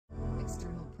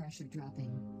pressure dropping.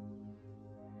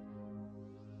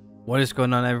 What is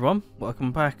going on, everyone?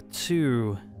 Welcome back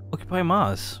to Occupy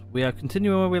Mars. We are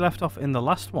continuing where we left off in the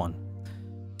last one.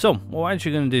 So, what we're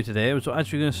actually going to do today is we're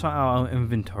actually going to sort out our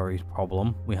inventory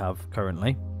problem we have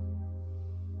currently.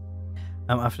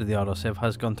 After the autosave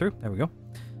has gone through. There we go.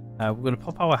 We're going to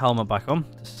pop our helmet back on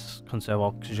to conserve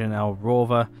oxygen, our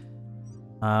rover.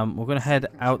 We're going to head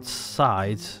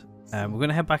outside. We're going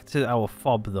to head back to our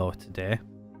fob though today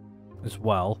as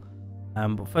well.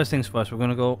 But first things first, we're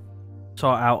going to go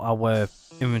sort out our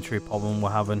inventory problem we're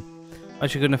having. We're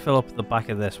actually going to fill up the back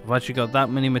of this. We've actually got that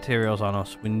many materials on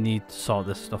us. We need to sort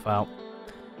this stuff out.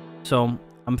 So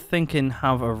I'm thinking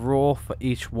have a row for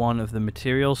each one of the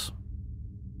materials.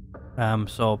 So we're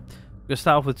going to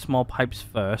start off with small pipes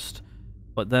first.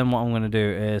 But then what I'm going to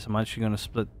do is I'm actually going to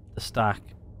split the stack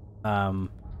a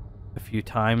few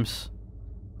times.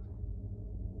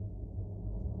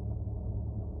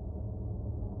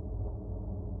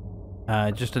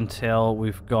 Just until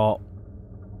we've got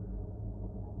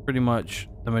pretty much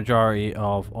the majority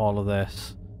of all of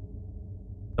this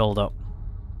filled up.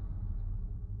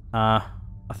 I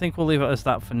think we'll leave it as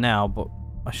that for now, but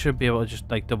I should be able to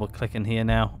just like double click in here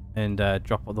now and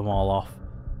drop them all off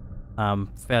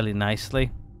fairly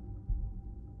nicely.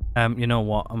 You know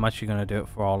what, I'm actually going to do it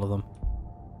for all of them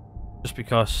just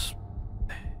because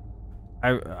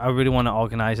I really want to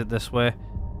organize it this way.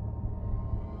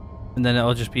 And then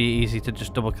it'll just be easy to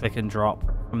just double click and drop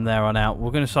from there on out.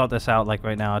 We're going to sort this out like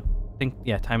right now. I think,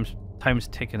 yeah, time's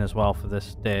ticking as well for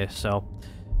this day. So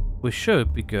we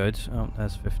should be good. Oh,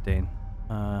 there's 15.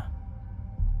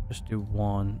 Just do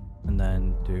one and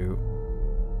then do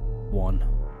one.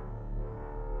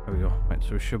 There we go. Right,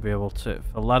 so we should be able to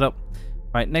fill that up.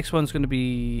 Right, next one's going to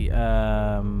be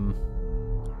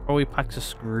probably packs of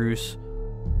screws.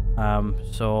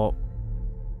 So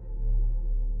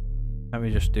let me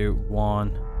just do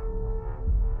one.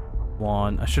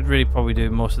 I should really probably do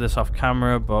most of this off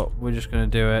camera, but we're just going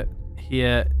to do it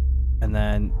here, and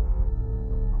then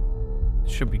it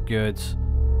should be good.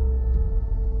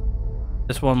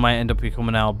 This one might end up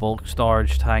becoming our bulk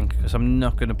storage tank, because I'm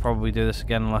not going to probably do this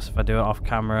again unless if I do it off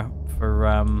camera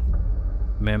for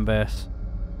main base.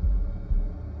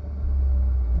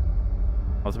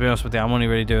 Well, to be honest with you, I'm only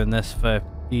really doing this for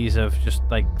ease of just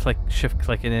like shift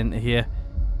clicking into here.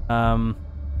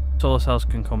 Solar cells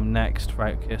can come next,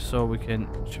 right? Okay, so we can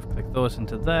shift click those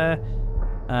into there.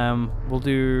 We'll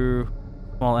do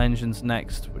small engines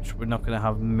next, which we're not going to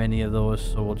have many of those,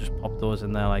 so we'll just pop those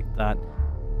in there like that.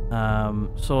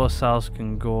 Solar cells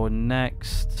can go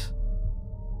next.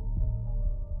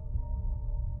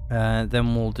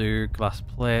 Then we'll do glass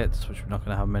plates, which we're not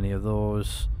going to have many of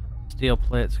those. Steel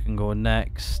plates can go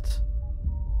next.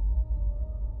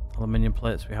 Aluminium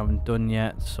plates we haven't done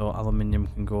yet, so aluminium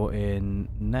can go in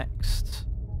next.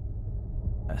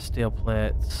 Steel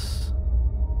plates.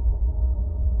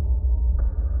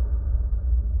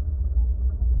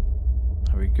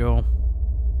 There we go.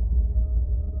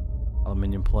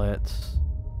 Aluminium plates.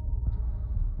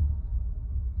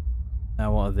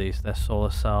 Now what are these? They're solar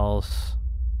cells.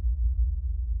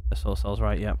 They're solar cells,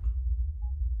 right? Yep.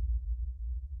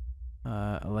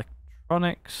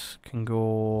 Electronics can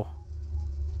go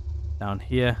down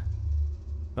here.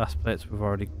 Glass plates we've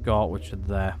already got, which are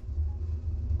there.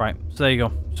 Right, so there you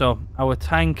go. So our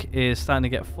tank is starting to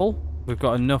get full. We've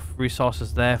got enough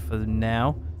resources there for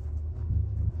now.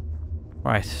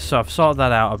 Right, so I've sorted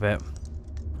that out a bit.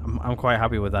 I'm quite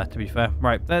happy with that, to be fair.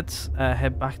 Right, let's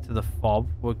head back to the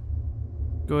fob. We're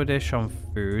goodish on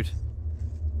food.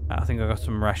 I think I got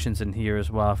some rations in here as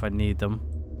well if I need them.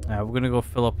 We're going to go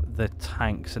fill up the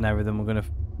tanks and everything. We're going to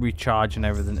recharge and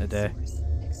everything today.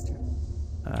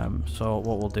 So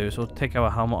what we'll do is we'll take our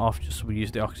helmet off just so we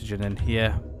use the oxygen in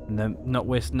here, and then not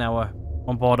wasting our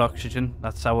onboard oxygen.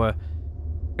 That's our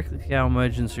technically our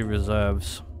emergency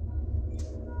reserves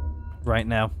right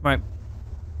now. Right.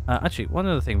 Actually, one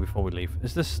other thing before we leave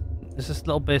is this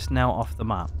little base now off the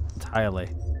map entirely?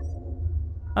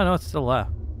 Oh no, it's still there.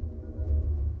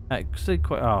 Oh, I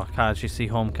can't actually see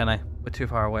home, can I? We're too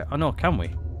far away. Oh no, can we?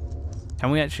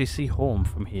 Can we actually see home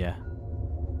from here?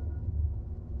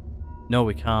 No,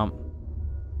 we can't.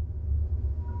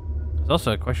 There's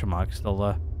also a question mark still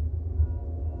there.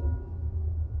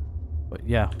 But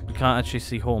yeah, we can't actually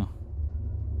see home.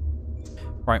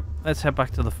 Right, let's head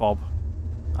back to the fob.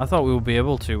 I thought we would be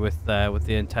able to with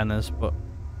the antennas, but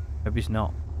maybe it's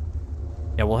not.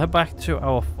 Yeah, we'll head back to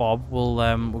our fob.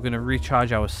 We're gonna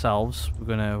recharge ourselves. We're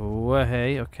gonna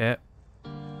hey, okay.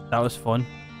 That was fun.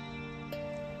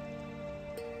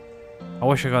 I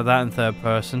wish I got that in third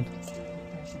person.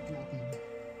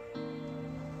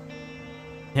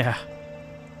 Yeah.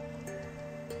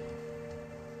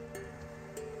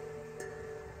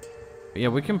 But yeah,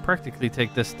 we can practically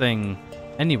take this thing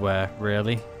anywhere,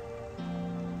 really,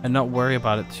 and not worry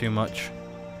about it too much.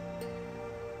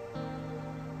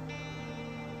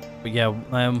 But yeah,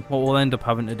 what we'll end up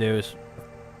having to do is,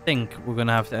 I think we're going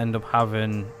to have to end up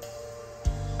having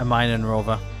a mining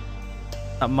rover.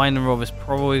 That mining rover is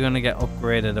probably going to get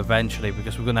upgraded eventually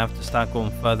because we're going to have to start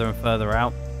going further and further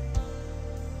out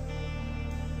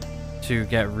to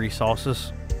get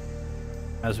resources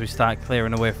as we start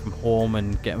clearing away from home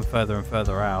and getting further and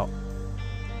further out.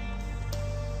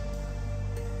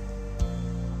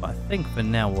 But I think for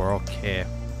now we're okay.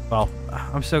 Well,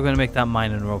 I'm still going to make that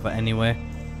mining rover anyway.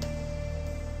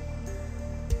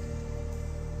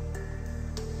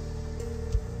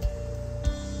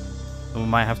 We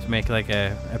might have to make like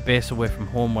a base away from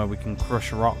home where we can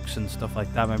crush rocks and stuff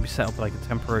like that. Maybe set up like a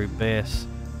temporary base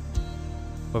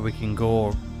where we can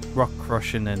go rock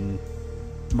crushing and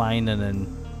mining, and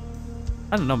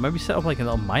I don't know, maybe set up like a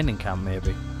little mining camp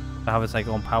maybe. To have its like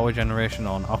own power generation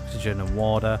on oxygen and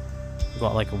water. We've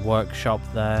got like a workshop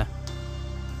there.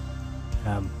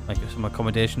 Like some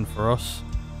accommodation for us.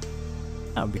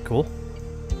 That would be cool.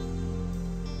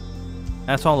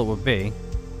 That's all it would be.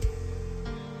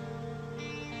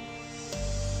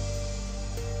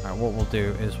 Alright, what we'll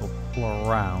do is we'll pull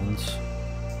around.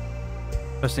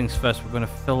 First things first, we're going to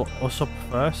fill us up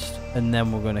first, and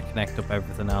then we're going to connect up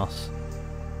everything else.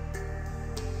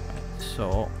 Right,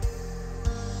 so...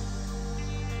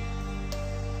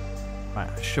 Right,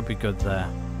 should be good there.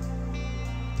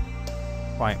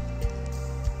 Right.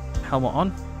 Helmet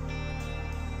on.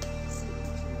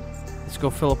 Let's go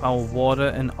fill up our water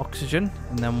and oxygen,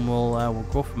 and then we'll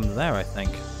go from there, I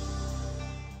think.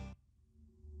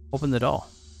 Open the door.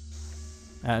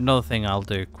 Another thing I'll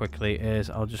do quickly is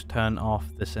I'll just turn off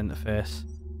this interface.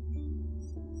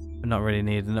 We're not really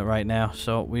needing it right now,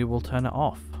 so we will turn it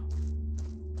off.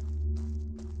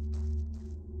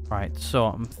 Right, so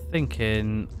I'm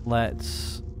thinking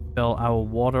let's fill our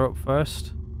water up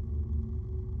first.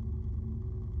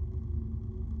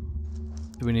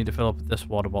 Do we need to fill up this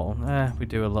water bottle? We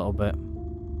do a little bit.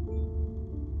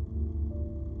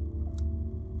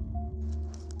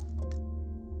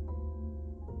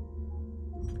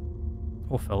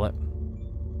 We'll fill it.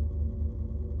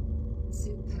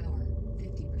 Suit power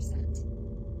 50%.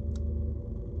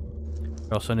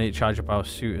 We also need to charge up our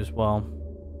suit as well.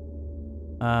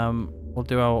 We'll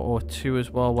do our O2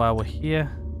 as well while we're here.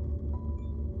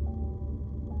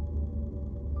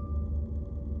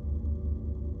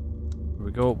 There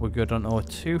we go. We're good on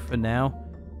O2 for now.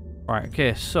 Right.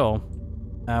 Okay. So,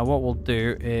 what we'll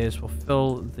do is we'll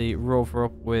fill the rover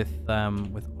up with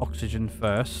oxygen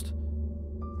first.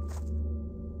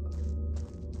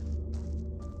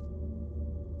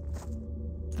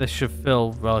 This should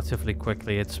fill relatively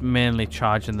quickly. It's mainly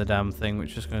charging the damn thing,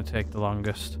 which is going to take the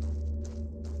longest.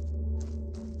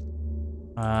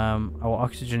 Our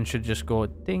oxygen should just go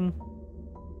ding.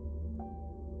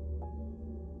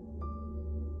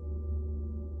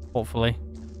 Hopefully.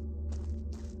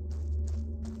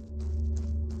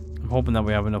 I'm hoping that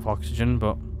we have enough oxygen,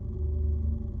 but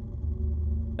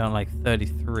down like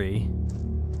 33.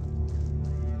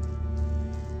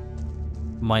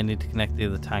 Might need to connect the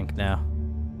other tank now.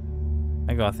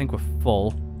 I think we're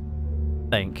full.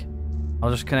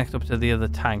 I'll just connect up to the other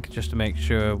tank just to make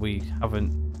sure we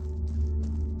haven't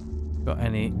got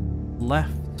any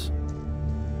left.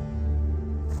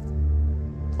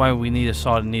 Why we need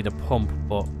a pump,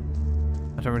 but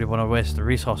I don't really want to waste the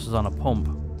resources on a pump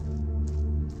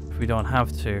if we don't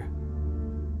have to.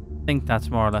 I think that's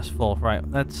more or less full. Right,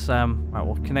 let's right,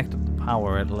 we'll connect up the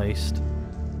power at least.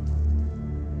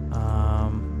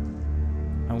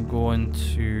 I'm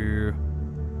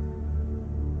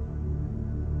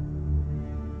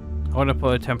going to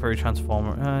put a temporary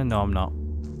transformer. No, I'm not.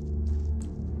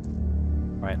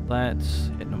 Right, let's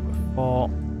hit number 4.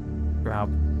 Grab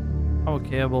power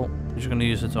cable. I'm just going to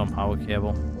use its own power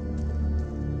cable.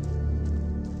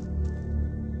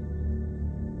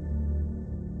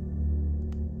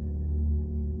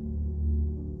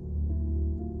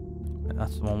 Right,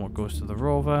 that's the one that goes to the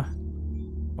rover.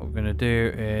 What we're going to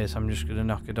do is I'm just going to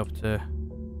knock it up to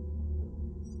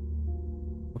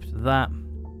that.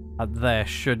 There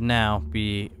should now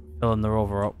be filling the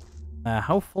rover up.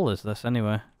 How full is this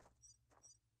anyway?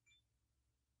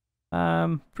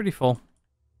 Pretty full.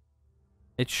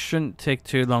 It shouldn't take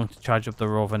too long to charge up the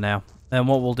rover now. Then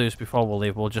what we'll do is before we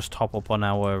leave, we'll just top up on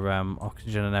our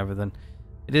oxygen and everything.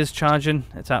 It is charging.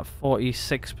 It's at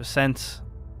 46%.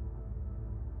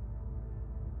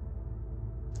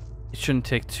 It shouldn't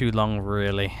take too long,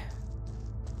 really.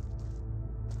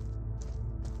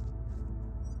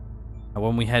 And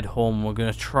when we head home, we're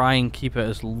going to try and keep it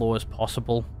as low as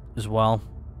possible as well.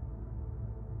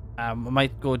 I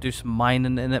might go do some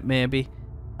mining in it maybe.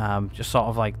 Just sort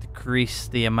of like decrease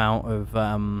the amount of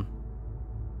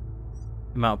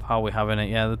power we have in it.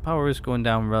 Yeah, the power is going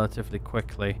down relatively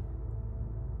quickly.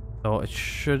 So it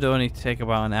should only take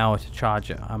about an hour to charge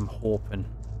it, I'm hoping.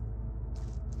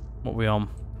 What are we on?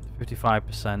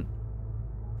 55%.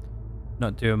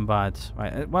 Not doing bad.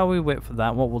 Right, while we wait for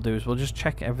that, what we'll do is we'll just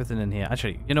check everything in here.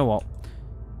 Actually, you know what?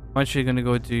 I'm actually going to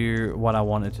go do what I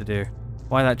wanted to do.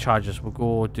 While that charges, we'll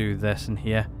go do this in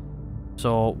here.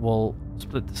 So we'll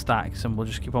split the stacks and we'll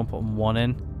just keep on putting one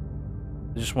in.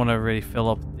 I just want to really fill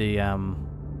up the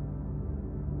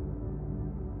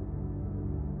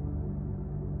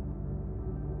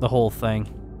whole thing.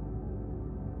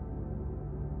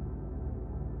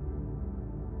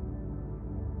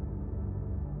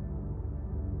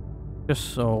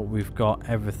 Just so we've got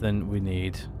everything we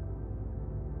need.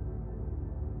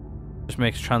 Just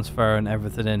makes transferring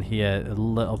everything in here a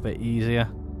little bit easier.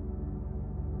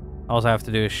 All I have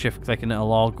to do is shift click and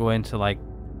it'll all go into like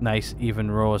nice even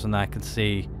rows, and I can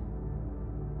see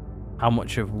how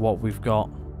much of what we've got.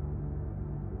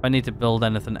 If I need to build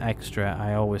anything extra,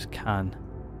 I always can.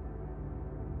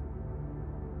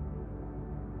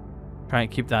 Try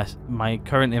and keep my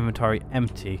current inventory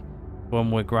empty. When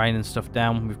we're grinding stuff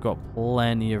down, we've got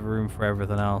plenty of room for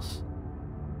everything else.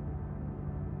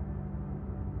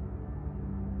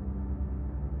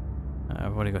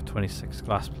 I've only got 26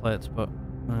 glass plates, but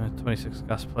 26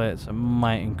 glass plates, it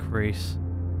might increase.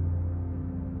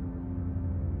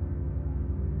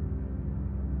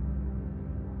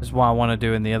 This is what I want to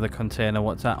do in the other container,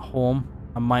 what's at home.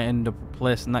 I might end up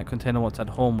replacing that container, what's at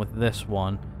home, with this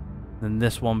one. Then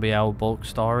this one be our bulk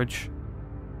storage.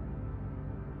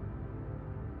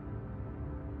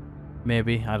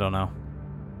 Maybe, I don't know.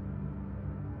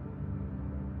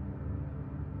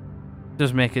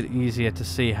 Does make it easier to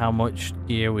see how much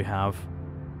gear we have.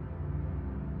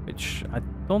 Which I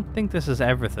don't think this is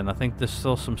everything. I think there's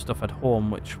still some stuff at home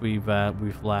which we've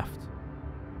left.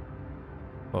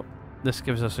 But this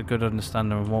gives us a good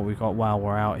understanding of what we got while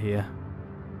we're out here.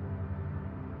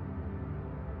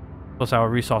 Plus our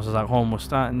resources at home, we're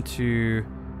starting to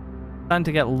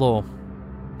get low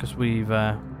because we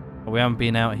haven't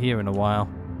been out here in a while.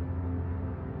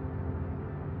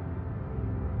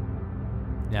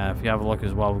 Yeah, if you have a look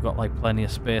as well, we've got like plenty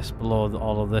of space below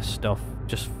all of this stuff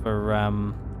just for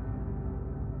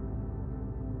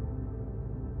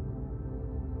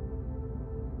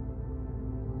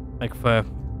like for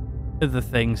other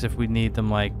things if we need them,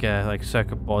 like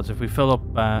circuit boards. If we fill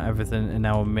up everything in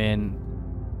our main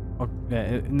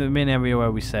in the main area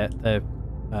where we set the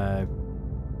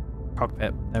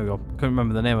cockpit, there we go. Couldn't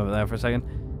remember the name of it there for a second.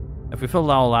 If we fill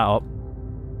all that up,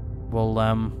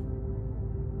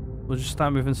 we'll just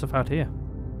start moving stuff out here.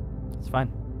 It's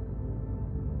fine.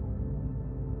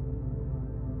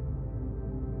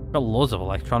 Got loads of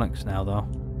electronics now, though.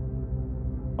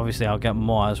 Obviously, I'll get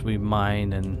more as we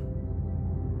mine and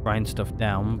grind stuff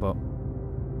down, but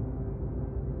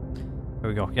there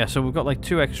we go. Yeah, so we've got like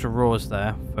 2 extra rows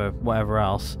there for whatever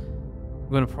else. We're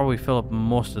going to probably fill up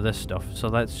most of this stuff, so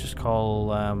let's just call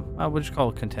we'll just call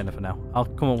it container for now. I'll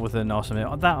come up with an awesome name.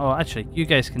 Or actually, you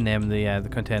guys can name the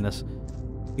containers.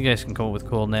 You guys can come up with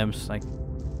cool names, like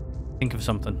think of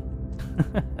something.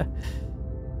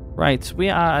 Right, we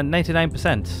are at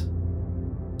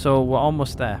 99%, so we're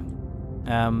almost there.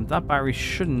 That battery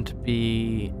shouldn't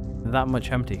be that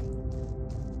much empty.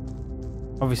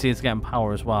 Obviously, it's getting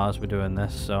power as well as we're doing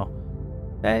this, so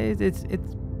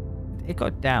it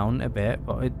got down a bit,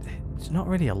 but it's not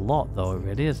really a lot, though,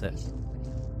 really, is it?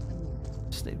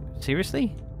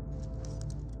 Seriously?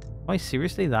 Am I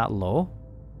seriously that low?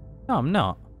 No, I'm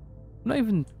not. I'm not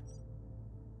even...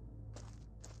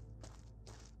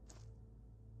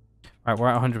 Right, we're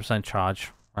at 100%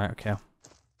 charge. Right, okay.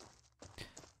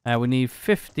 We need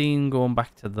 15 going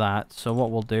back to that, so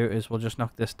what we'll do is we'll just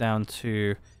knock this down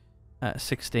to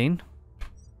 16.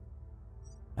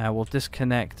 We'll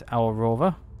disconnect our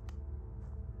rover.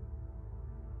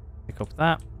 Pick up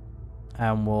that.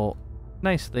 And we'll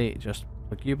nicely just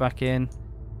plug you back in.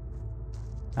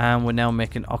 And we're now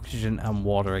making oxygen and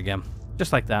water again.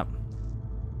 Just like that.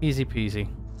 Easy peasy.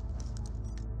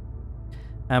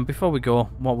 And before we go,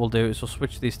 what we'll do is we'll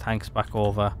switch these tanks back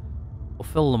over. We'll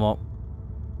fill them up.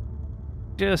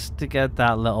 Just to get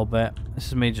that little bit. This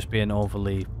is me just being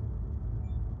overly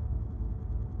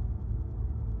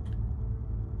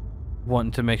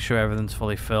wanting to make sure everything's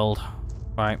fully filled.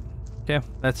 Right. Okay,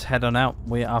 let's head on out.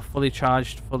 We are fully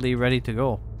charged, fully ready to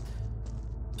go.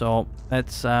 So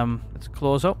let's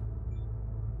close up.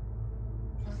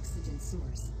 Oxygen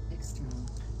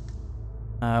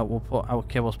We'll put our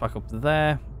cables back up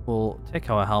there. We'll take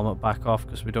our helmet back off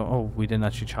because we don't... Oh, we didn't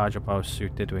actually charge up our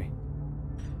suit, did we?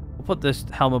 We'll put this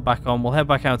helmet back on. We'll head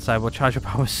back outside. We'll charge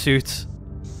up our suits.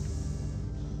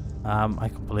 I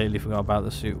completely forgot about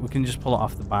the suit. We can just pull it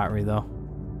off the battery though.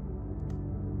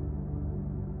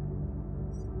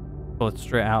 Pull it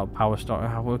straight out of power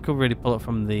stock. We could really pull it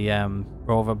from the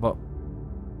rover, but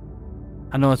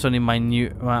I know it's only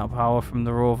minute amount of power from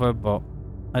the rover, but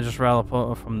I just rather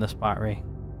pull it from this battery.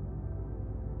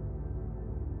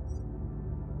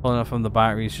 Pulling it from the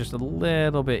battery is just a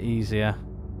little bit easier.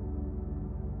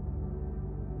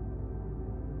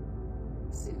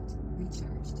 Suit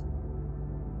recharged.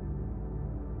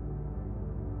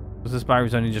 Because this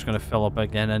battery's only just going to fill up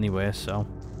again anyway, so...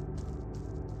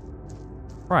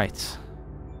 Right.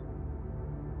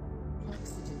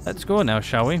 Let's go now,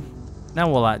 shall we? Now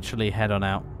we'll actually head on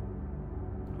out.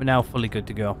 We're now fully good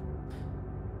to go.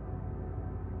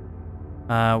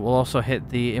 We'll also hit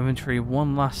the inventory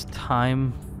one last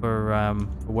time for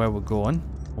where we're going.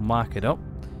 We'll mark it up.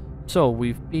 So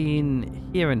we've been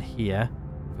here and here.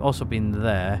 We've also been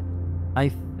there. I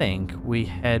think we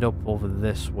head up over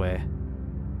this way.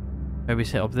 Maybe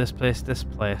hit up this place,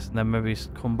 and then maybe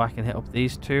come back and hit up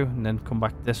these two, and then come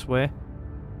back this way.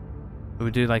 So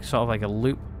we do like sort of like a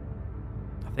loop.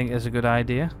 I think is a good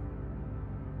idea.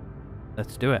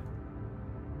 Let's do it.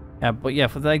 Yeah, but yeah,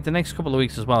 for like the next couple of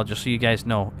weeks as well, just so you guys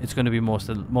know, it's going to be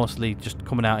mostly just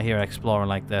coming out here exploring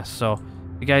like this. So if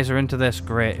you guys are into this,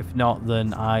 great. If not,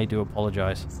 then I do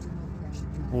apologize.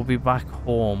 We'll be back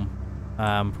home.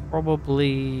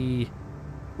 Probably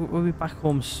we'll be back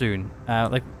home soon.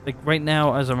 Like right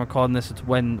now, as I'm recording this, it's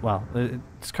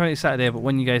it's currently Saturday, but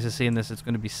when you guys are seeing this, it's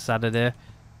going to be Saturday.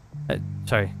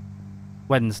 Sorry,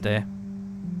 Wednesday.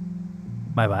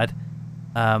 My bad.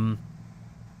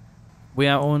 We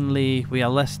are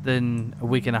less than a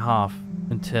week and a half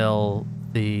until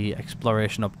the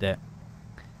exploration update.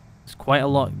 There's quite a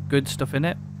lot of good stuff in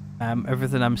it.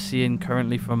 Everything I'm seeing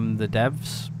currently from the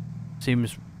devs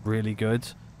seems really good.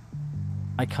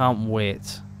 I can't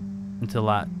wait until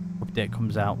that update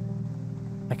comes out.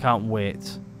 I can't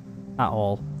wait at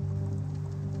all.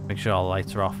 Make sure all the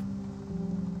lights are off.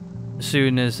 As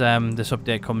soon as this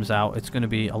update comes out, it's going to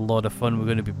be a lot of fun. We're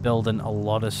going to be building a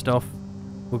lot of stuff.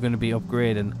 We're going to be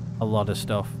upgrading a lot of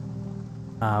stuff.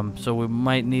 So we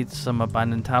might need some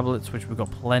abandoned tablets, which we've got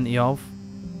plenty of.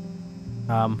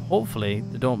 Hopefully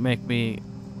they don't make me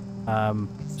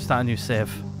start a new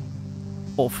save.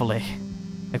 Hopefully.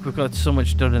 Like, we've got so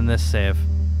much done in this save.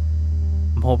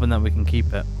 I'm hoping that we can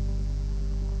keep it.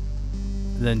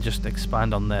 And then just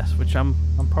expand on this, which I'm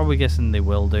probably guessing they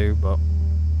will do, but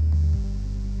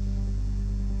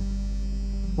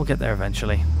we'll get there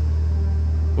eventually.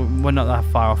 We're not that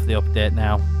far off the update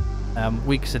now.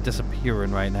 Weeks are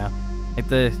disappearing right now.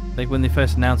 Like when they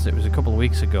first announced it, it was a couple of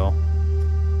weeks ago.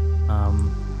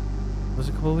 Was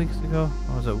it a couple of weeks ago?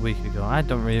 Or was it a week ago? I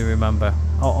don't really remember.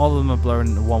 All of them are blurring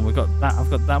into one. I've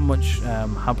got that much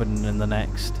happening in the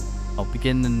next.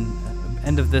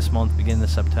 End of this month, beginning of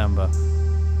September.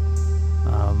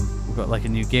 We've got like a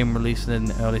new game releasing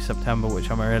in early September,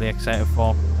 which I'm really excited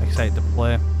for. Excited to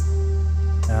play.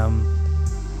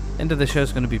 End of the show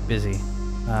is going to be busy,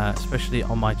 especially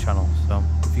on my channel. So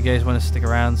if you guys want to stick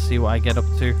around, see what I get up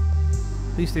to,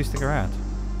 please do stick around.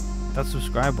 Hit that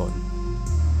subscribe button.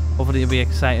 Hopefully you'll be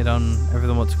excited on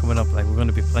everything what's coming up. Like, we're going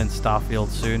to be playing Starfield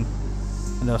soon.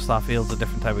 I know Starfield's a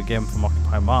different type of game from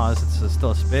Occupy Mars. It's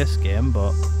still a space game,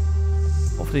 but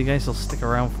hopefully you guys will stick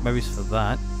around maybe for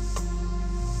that.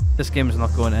 This game is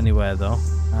not going anywhere though,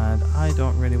 and I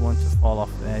don't really want to fall off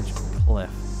the edge of the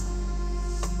cliff.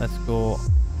 Let's go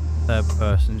third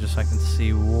person just so I can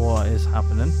see what is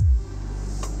happening.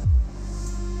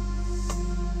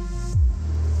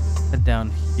 Head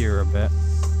down here a bit.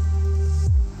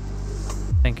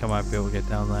 I think I might be able to get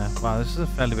down there. Wow, this is a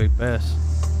fairly big base.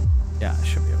 Yeah, I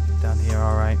should be able to get down here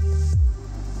alright.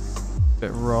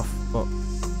 Bit rough, but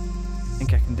I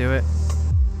think I can do it.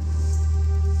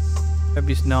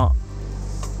 Maybe it's not.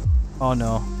 Oh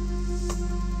no.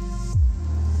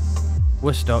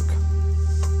 We're stuck.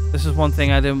 This is one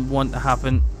thing I didn't want to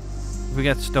happen. If we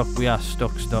get stuck, we are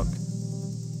stuck.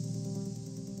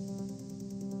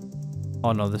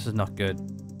 Oh no, this is not good.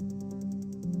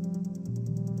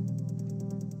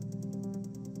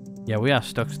 Yeah, we are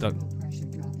stuck. Pressure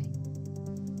dropping.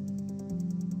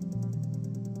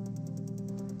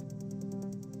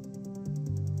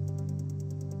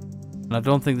 And I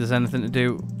don't think there's anything to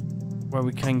do where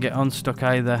we can get unstuck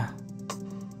either.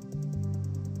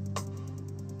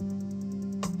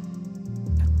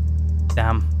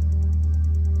 Damn.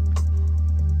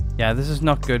 Yeah, this is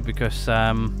not good because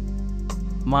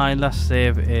my last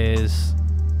save is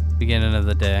beginning of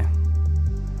the day.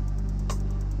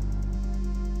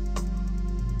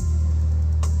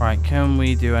 Right, can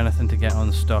we do anything to get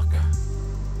unstuck?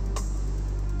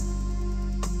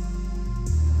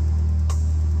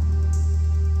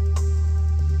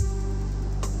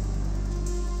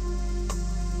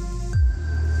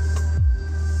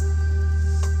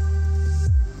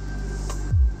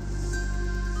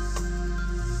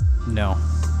 No.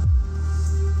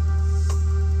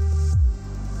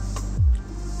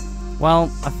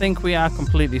 Well, I think we are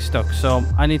completely stuck, so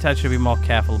I need to actually be more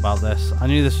careful about this. I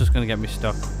knew this was going to get me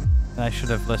stuck, and I should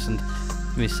have listened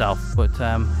to myself, but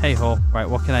hey ho. Right,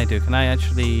 what can I do? Can I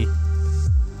actually...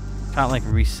 Can't like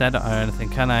reset it or anything,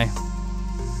 can I?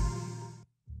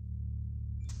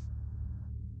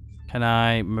 Can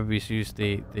I maybe use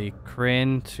the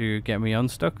crane to get me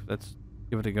unstuck? Let's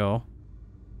give it a go.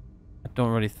 I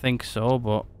don't really think so,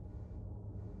 but...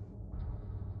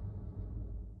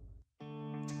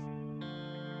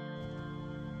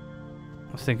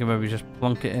 I was thinking maybe just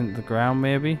plunk it into the ground,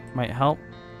 maybe. Might help.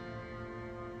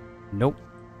 Nope.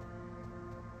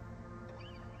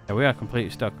 Yeah, we are completely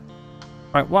stuck.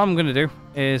 Right, what I'm going to do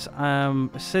is,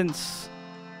 since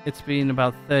it's been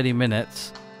about 30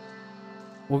 minutes,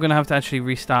 we're going to have to actually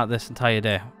restart this entire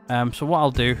day. So what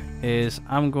I'll do is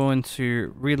I'm going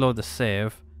to reload the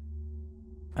save,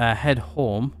 head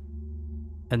home,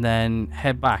 and then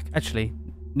head back. Actually,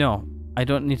 no, I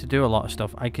don't need to do a lot of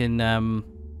stuff. I can...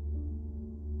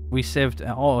 We saved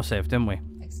autosave, didn't we?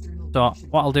 So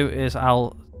what I'll do is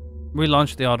I'll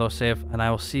relaunch the autosave, and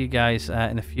I will see you guys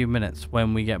in a few minutes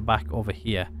when we get back over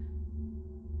here.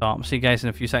 So I'll see you guys in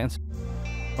a few seconds.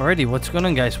 Alrighty, what's going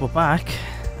on, guys? We're back.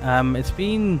 It's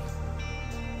been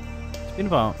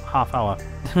about half hour.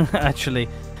 Actually,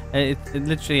 it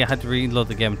literally I had to reload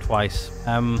the game twice.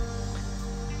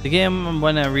 The game,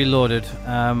 when I reloaded,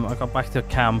 I got back to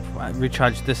camp, I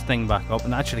recharged this thing back up,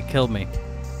 and it actually killed me.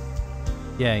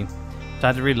 Yay. So I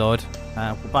had to reload.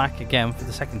 We're back again for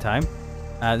the second time.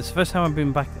 This is the first time I've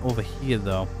been back over here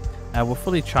though. We're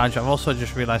fully charged. I've also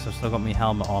just realised I've still got my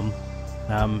helmet on.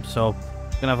 So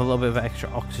I'm going to have a little bit of extra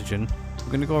oxygen. We're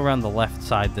going to go around the left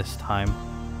side this time.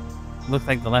 Looks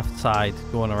like the left side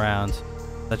going around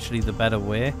is actually the better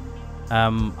way.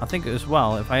 I think as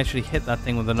well, if I actually hit that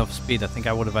thing with enough speed, I think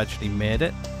I would have actually made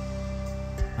it.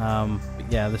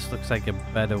 But yeah, this looks like a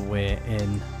better way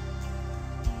in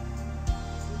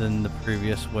than the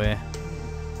previous way.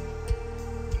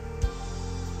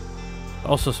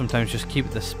 Also, sometimes just keep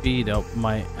the speed up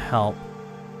might help.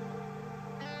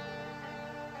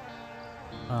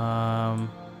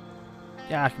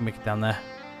 Yeah, I can make it down there.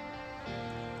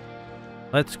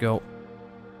 Let's go.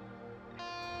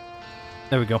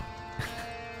 There we go.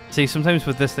 See, sometimes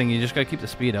with this thing, you just gotta keep the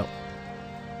speed up,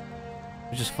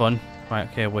 which is fun. Right,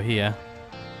 okay, we're here.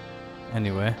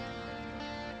 Anyway.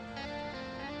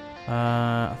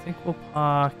 I think we'll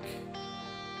park...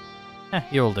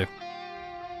 here will do.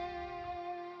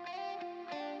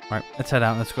 Right, let's head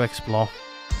out, let's go explore.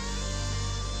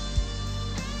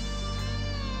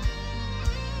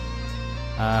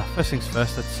 First things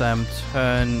first, let's turn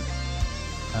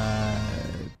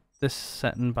this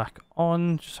setting back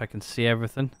on, just so I can see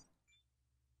everything.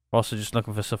 We're also just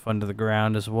looking for stuff under the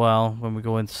ground as well when we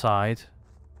go inside.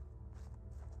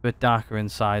 A bit darker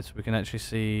inside so we can actually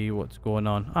see what's going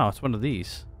on. Oh, it's one of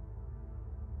these.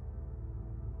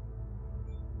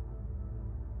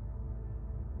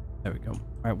 There we go.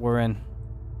 Right, we're in.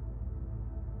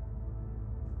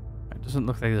 It doesn't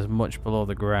look like there's much below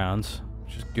the ground,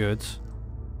 which is good.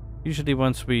 Usually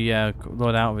once we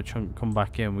load out of a chunk, come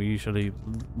back in, we usually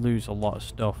lose a lot of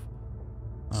stuff.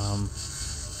 I'm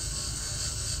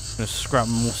going to scrap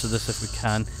most of this if we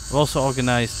can. We've also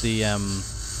organised the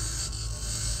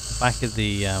back of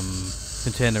the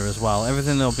container as well.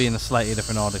 Everything will be in a slightly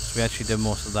different order because we actually did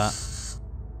most of that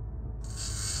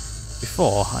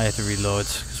before I had to reload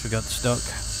because we got stuck.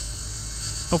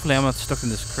 Hopefully I'm not stuck in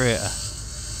this crater.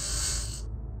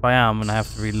 If I am and I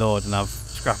have to reload and I've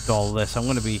scrapped all this, I'm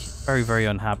going to be very, very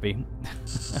unhappy.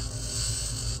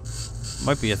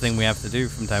 Might be a thing we have to do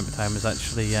from time to time is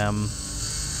actually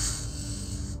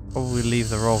probably leave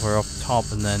the rover up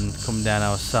top and then come down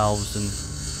ourselves and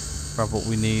grab what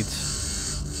we need.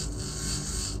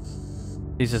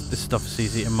 This stuff is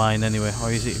easy to mine anyway,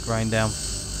 or easy to grind down.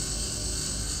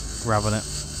 Grabbing it.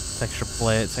 It's extra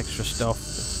plates, extra stuff.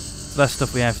 It's less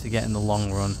stuff we have to get in the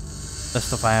long run. Less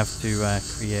stuff I have to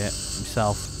create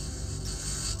myself.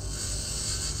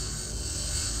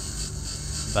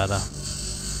 Better.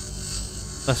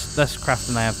 Less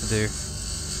crafting I have to do. It's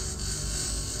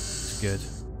good.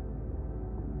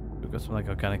 we've got some like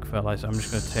organic fertilizer. I'm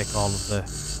just going to take all of the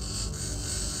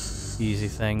easy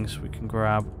things we can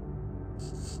grab.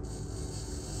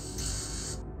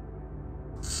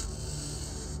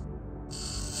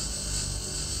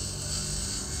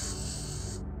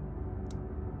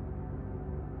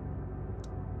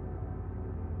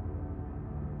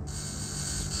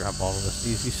 Grab all of this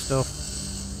easy stuff.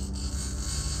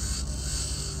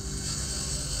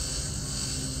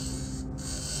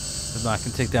 Because I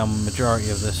can take down the majority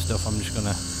of this stuff. I'm just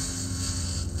gonna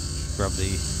grab the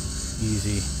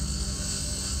easy.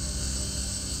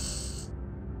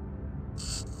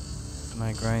 Can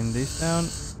I grind these down?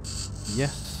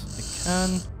 Yes, I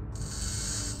can.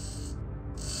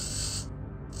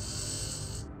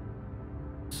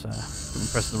 So, I'm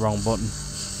pressing the wrong button.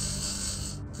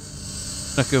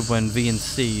 Not good when V and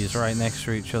C is right next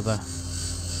to each other.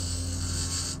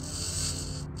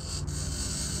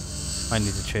 I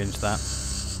need to change that.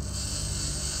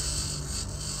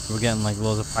 We're getting like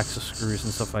loads of packs of screws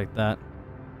and stuff like that.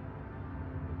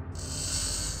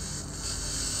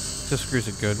 The screws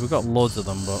are good. We've got loads of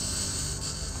them, but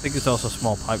I think it's also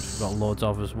small pipes we've got loads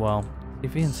of as well. The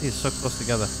V and C is so close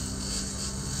together.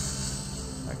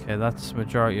 Okay, that's the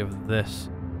majority of this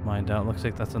mined out. Looks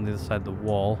like that's on the other side of the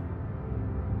wall.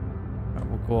 Right,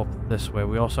 we'll go up this way.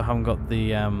 We also haven't got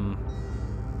the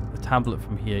tablet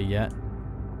from here yet.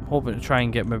 I'm hoping to try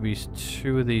and get maybe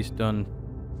 2 of these done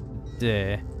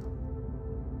today.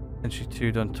 Potentially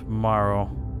 2 done tomorrow.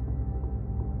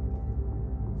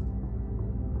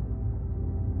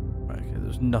 Right, okay,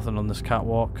 there's nothing on this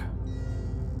catwalk.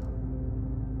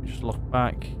 You just look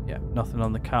back. Yeah, nothing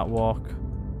on the catwalk.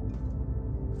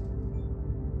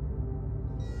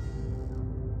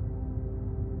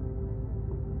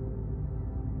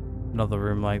 Another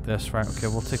room like this. Right, okay,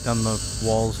 we'll take down the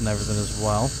walls and everything as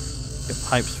well. Get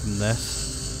pipes from this.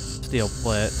 Steel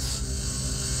plates.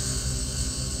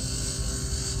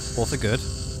 Both are good.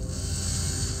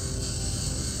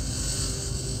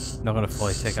 Not going to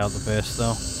fully take out the base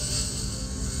though.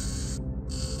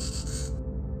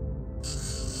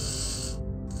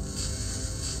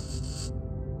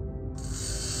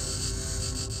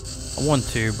 I want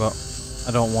to, but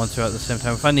I don't want to at the same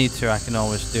time. If I need to, I can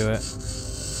always do it.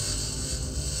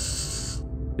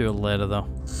 Do it later though.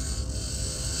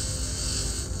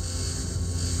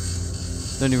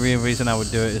 The only real reason I would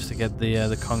do it is to get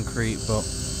the concrete, but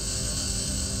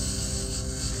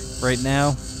right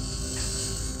now,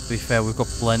 to be fair, we've got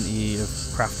plenty of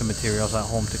crafting materials at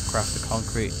home to craft the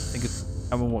concrete. I think it's,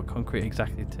 I don't know what concrete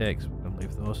exactly takes. We're gonna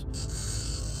leave those.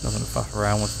 Not gonna faff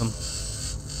around with them.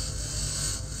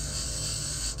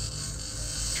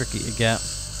 Tricky to get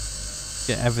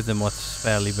everything what's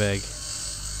fairly big.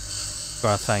 Go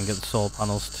outside and get the solar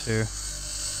panels too.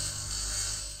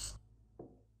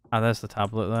 Ah, there's the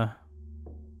tablet there.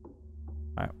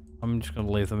 Alright, I'm just going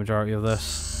to leave the majority of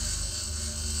this.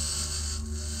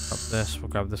 Grab this, we'll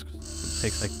grab this because it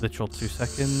takes like literal 2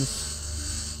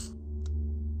 seconds.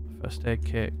 First aid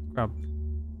kit, grab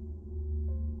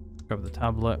the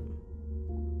tablet.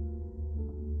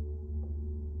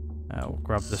 We'll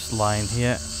grab this line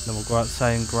here, then we'll go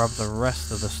outside and grab the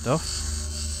rest of the stuff.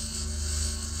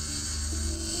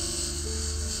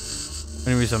 The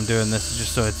only reason I'm doing this is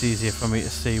just so it's easier for me to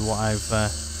see what I've,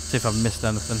 see if I've missed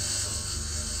anything.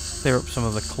 Clear up some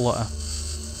of the clutter.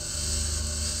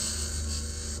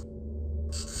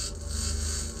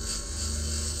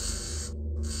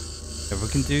 If we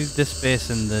can do this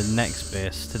base and the next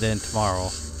base today and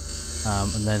tomorrow,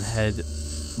 and then head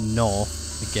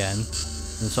north again,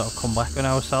 and sort of come back on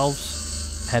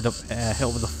ourselves, head up, hit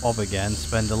up with the fob again,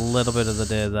 spend a little bit of the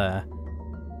day there,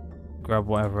 grab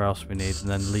whatever else we need,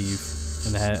 and then leave.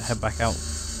 And head back out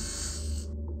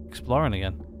exploring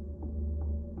again.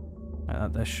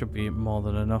 Right, that should be more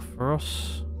than enough for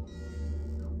us.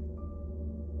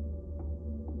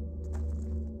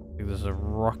 I think there's a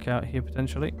rock out here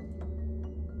potentially.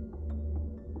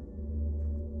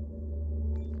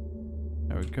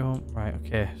 There we go. Right,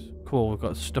 okay. Cool, we've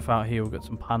got stuff out here. We've got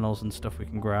some panels and stuff we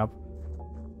can grab.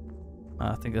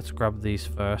 I think let's grab these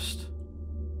first.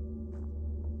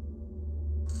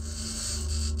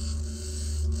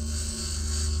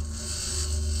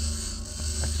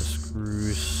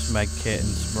 Screws, mag kit, and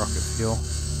some rocket fuel.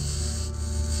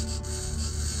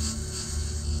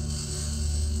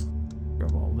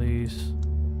 Grab all these.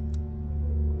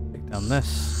 Take down this.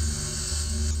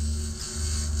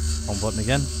 Wrong button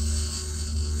again.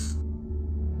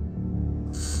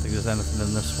 Don't think there's anything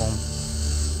in this one.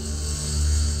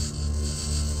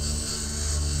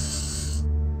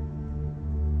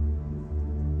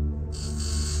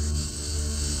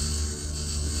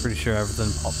 Pretty sure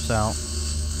everything pops out.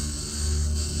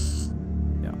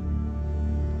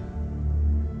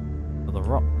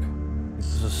 rock.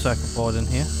 There's a circuit board in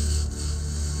here.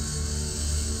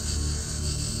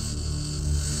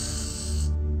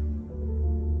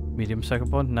 Medium circuit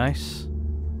board, nice.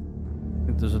 I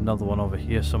think there's another one over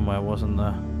here somewhere, wasn't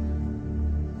there?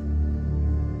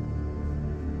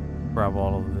 Grab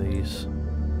all of these.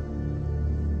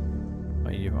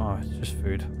 What are you? Oh, it's just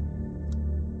food.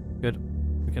 Good.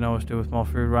 We can always do with more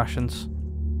food rations.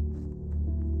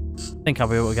 I think I'll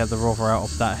be able to get the rover out up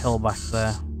that hill back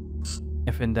there,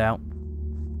 if in doubt.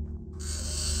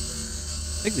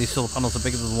 I think these solar panels are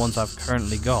bigger than the ones I've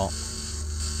currently got.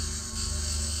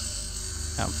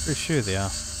 Yeah, I'm pretty sure they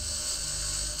are.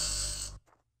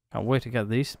 Can't wait to get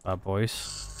these bad boys.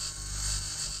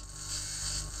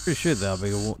 Pretty sure they are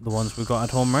bigger than the ones we've got at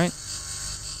home, right?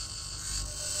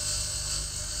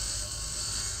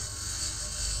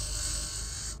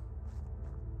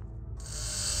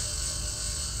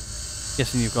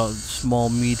 Guessing you've got small,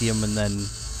 medium, and then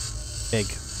big.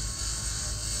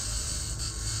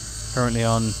 Currently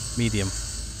on medium.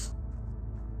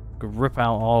 Could rip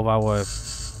out all of our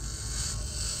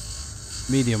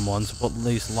medium ones, put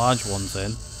these large ones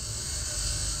in.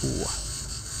 Ooh.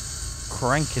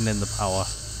 Cranking in the power.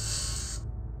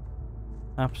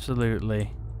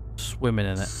 Absolutely swimming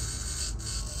in it.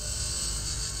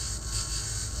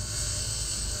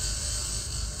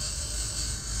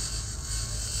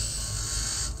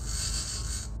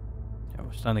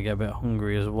 Starting to get a bit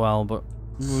hungry as well, but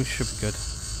we should be good.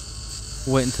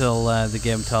 Wait until the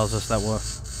game tells us that we're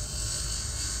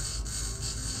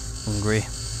hungry.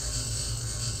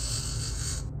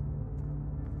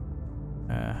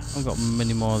 I've got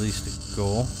many more of these to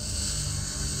go.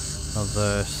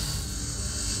 Another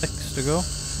 6 to go.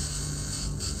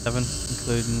 7,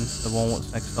 including the one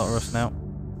what's next to us now.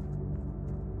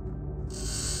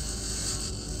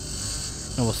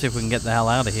 And we'll see if we can get the hell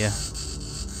out of here.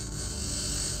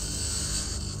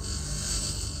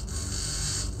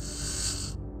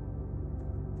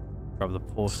 Grab the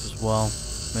post as well.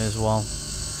 May as well.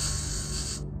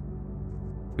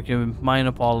 We can mine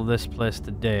up all of this place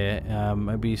today.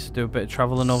 Maybe do a bit of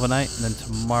traveling overnight, and then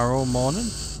tomorrow morning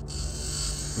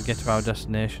we get to our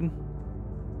destination.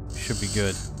 Should be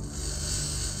good.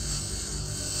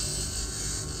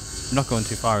 I'm not going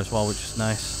too far as well, which is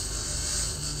nice.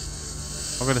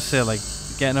 I've got to say, like,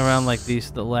 getting around like these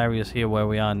little areas here where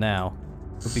we are now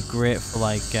would be great for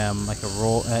like a not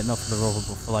for the rover,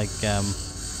 but for like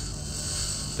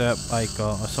dirt bike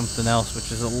or something else,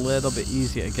 which is a little bit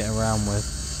easier to get around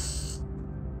with.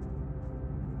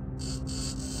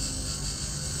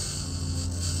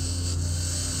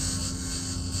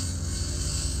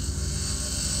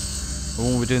 But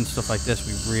when we're doing stuff like this,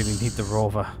 we really need the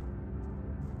rover.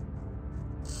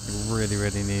 We really,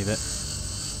 really need it.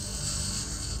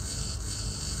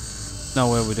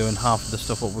 No way we're doing half of the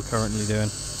stuff what we're currently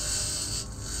doing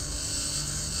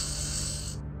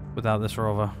without this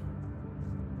rover.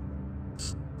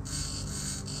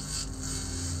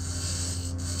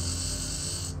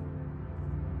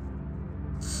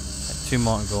 2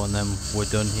 more to go and then we're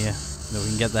done here. Then we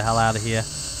can get the hell out of here.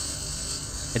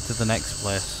 Head to the next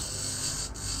place.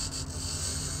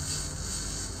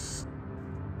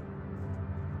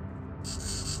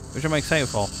 Which I'm excited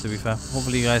for, to be fair.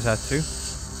 Hopefully you guys are too.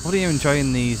 Hopefully you're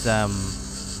enjoying these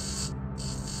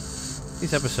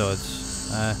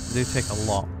episodes. They do take a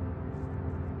lot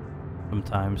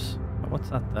sometimes. But what's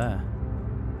that there?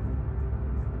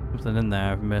 Something in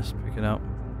there I've missed picking up.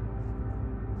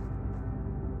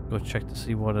 Go check to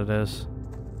see what it is.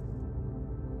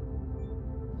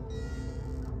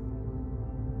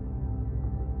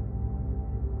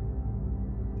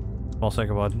 Small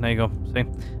circuit board. There you go. See?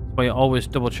 That's why you always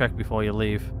double check before you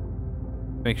leave.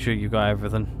 Make sure you got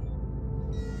everything.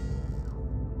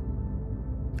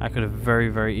 I could have very,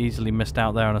 very easily missed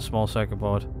out there on a small circuit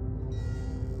board.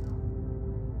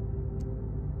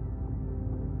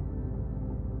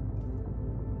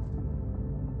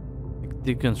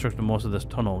 Deconstructing most of this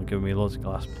tunnel and giving me loads of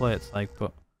glass plates, like,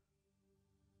 but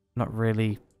not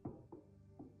really.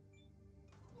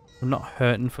 I'm not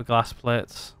hurting for glass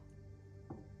plates.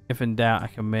 If in doubt, I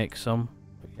can make some.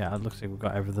 But yeah, it looks like we've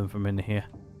got everything from in here.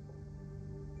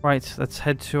 Right, let's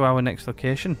head to our next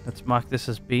location. Let's mark this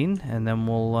as bean, and then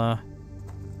we'll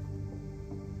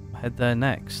head there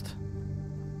next.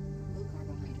 Low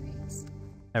carbohydrates.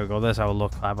 There we go. There's our low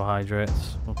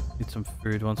carbohydrates. We'll eat some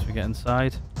food once we get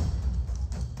inside.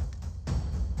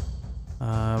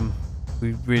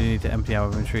 We really need to empty our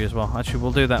inventory as well. Actually,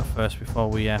 we'll do that first before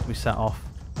we set off.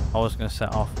 I was going to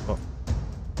set off, but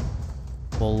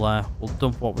we'll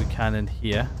dump what we can in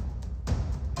here.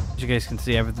 As you guys can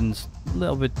see, everything's a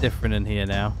little bit different in here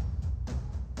now.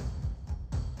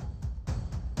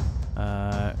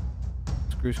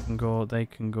 screws can go, they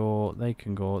can go, they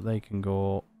can go, they can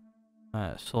go.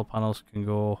 Solar panels can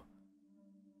go.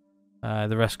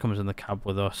 The rest comes in the cab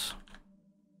with us.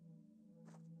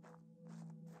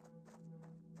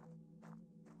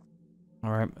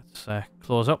 Alright, let's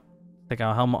close up. Take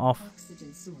our helmet off.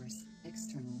 Oxygen source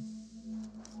external.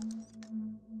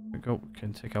 There we go, we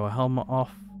can take our helmet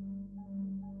off.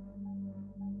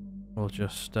 We'll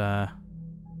just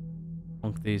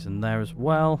plunk these in there as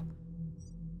well.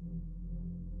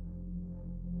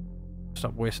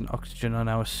 Stop wasting oxygen on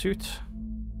our suit.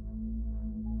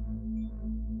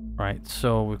 Right,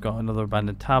 so we've got another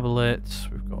abandoned tablet.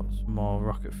 We've got some more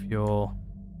rocket fuel.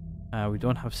 We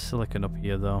don't have silicon up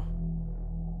here though.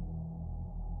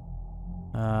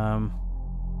 I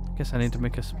guess I need to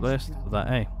make a place for that,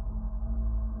 eh?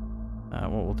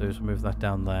 What we'll do is move that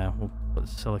down there. We'll put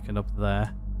silicon up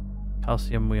there.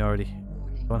 Calcium we already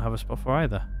don't have a spot for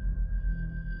either.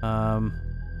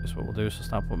 Guess what we'll do is we'll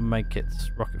start putting medkits,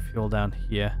 rocket fuel down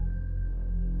here.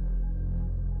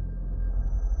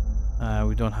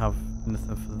 We don't have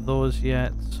anything for those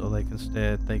yet, so they can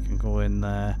stay. They can go in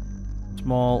there.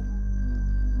 Small,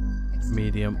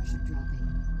 medium.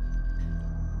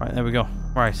 Right, there we go.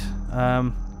 Right,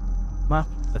 map.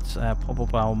 Let's pop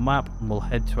up our map and we'll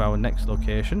head to our next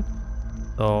location.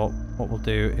 So what we'll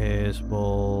do is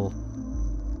we'll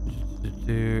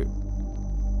do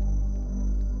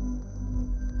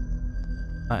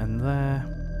that in there.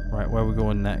 Right, where are we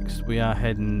going next? We are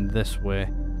heading this way.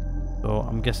 So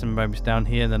I'm guessing maybe it's down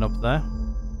here and then up there.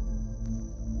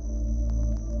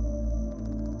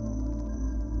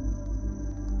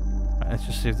 Right, let's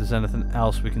just see if there's anything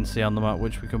else we can see on the map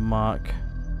which we can mark.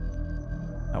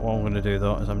 What I'm going to do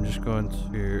though is I'm just going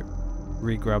to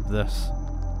re-grab this.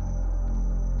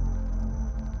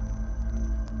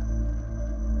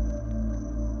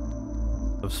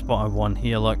 I've spotted one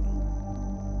here, look.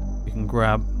 We can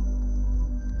grab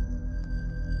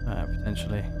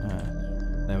potentially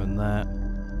there and there.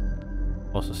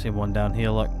 Also see one down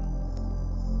here, look.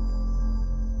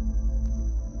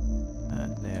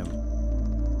 Damn.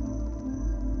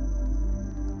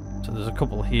 So there's a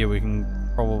couple here we can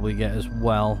probably get as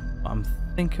well. But I'm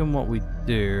thinking what we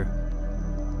do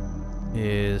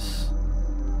is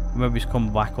maybe just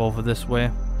come back over this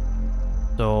way.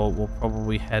 So we'll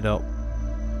probably head up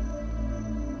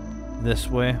this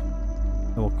way.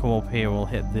 And we'll come up here and we'll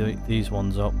hit these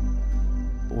ones up.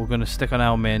 But we're going to stick on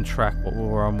our main track what we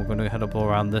were on. We're going to head up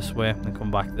around this way and come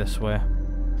back this way.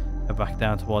 Head back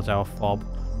down towards our fob.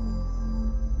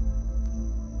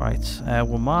 Right,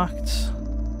 we're marked.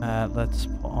 Let's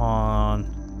put on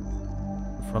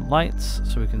the front lights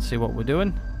so we can see what we're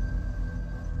doing.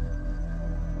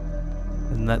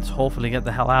 And let's hopefully get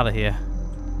the hell out of here.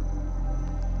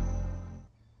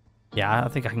 Yeah, I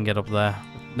think I can get up there.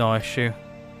 No issue.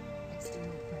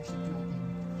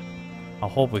 I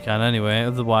hope we can anyway,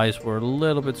 otherwise we're a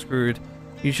little bit screwed.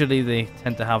 Usually they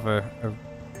tend to have a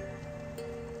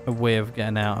way of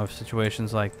getting out of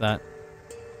situations like that.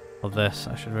 Or this,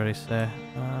 I should really say.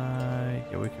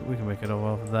 Yeah, we can make it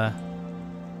over there.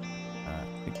 I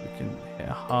think we can hit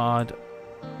a hard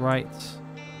right.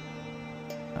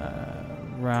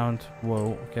 Round.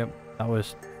 Whoa, okay, that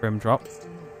was frame drop.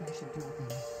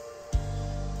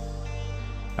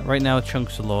 Right now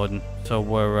chunks are loading, so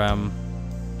we're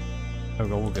there we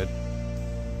go, we're good.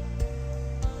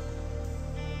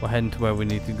 We're heading to where we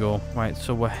need to go. Right,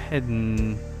 so we're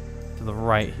heading to the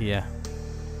right here.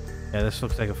 Yeah, this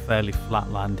looks like a fairly flat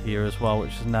land here as well,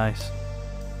 which is nice.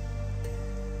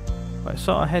 Right,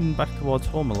 sort of heading back towards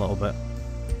home a little bit.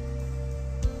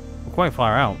 We're quite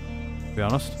far out, to be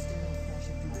honest.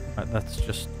 Right, let's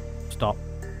just stop.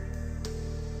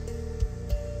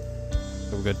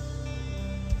 So we're good.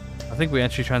 I think we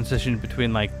actually transitioned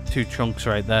between like two chunks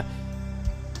right there.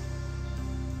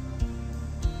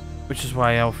 Which is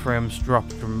why our frames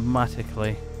dropped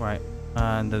dramatically. Right,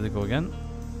 and there they go again.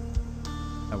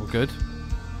 Right, we're good.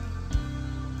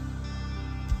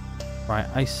 Right,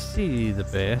 I see the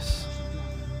base.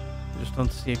 I just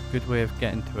don't see a good way of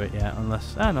getting to it yet,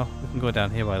 unless... Ah, no, we can go down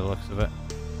here by the looks of it.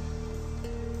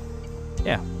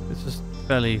 Yeah, this is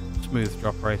fairly smooth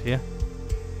drop right here.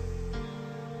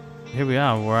 Here we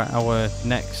are, we're at our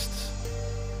next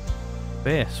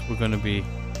base. We're going to be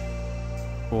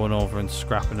going over and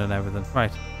scrapping and everything. Right,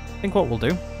 I think what we'll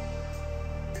do,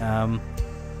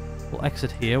 we'll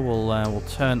exit here. We'll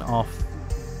turn off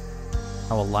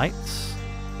our lights.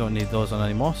 Don't need those on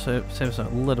anymore, so it saves a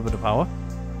little bit of power.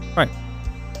 Right,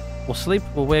 we'll sleep.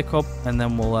 We'll wake up, and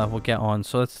then we'll get on.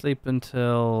 So let's sleep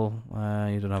until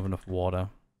you don't have enough water.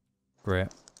 Great,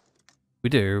 we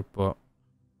do, but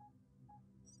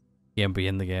can't be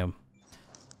in the game.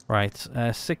 Right,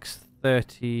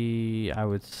 6:30 I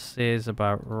would say is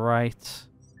about right.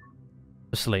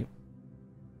 For sleep.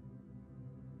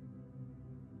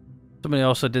 Somebody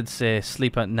also did say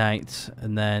sleep at night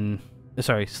and then...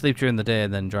 Sorry, sleep during the day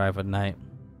and then drive at night.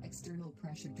 External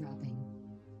pressure dropping.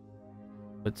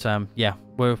 But yeah,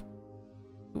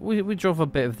 we drove a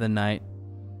bit of the night.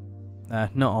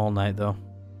 Not all night though.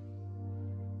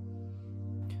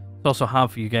 It's also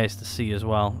hard for you guys to see as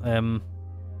well.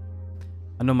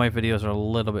 I know my videos are a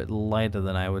little bit lighter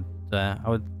than I would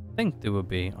think they would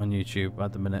be on YouTube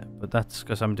at the minute, but that's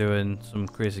because I'm doing some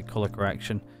crazy color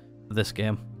correction for this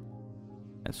game.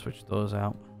 Let's switch those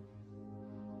out.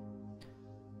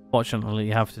 Fortunately,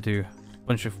 you have to do a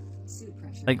bunch of...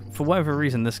 Like, for whatever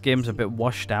reason, this game's a bit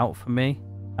washed out for me.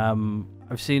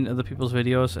 I've seen other people's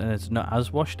videos and it's not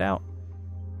as washed out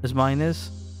as mine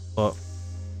is, but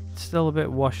it's still a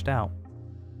bit washed out.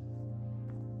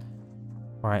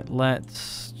 Alright,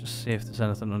 let's just see if there's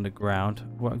anything underground.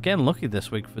 We're getting lucky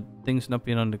this week for things not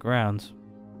being underground.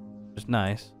 Which is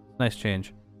nice. Nice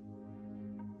change.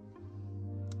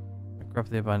 Grab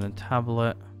the abandoned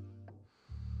tablet.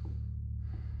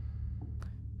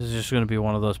 This is just going to be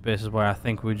one of those bases where I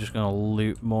think we're just going to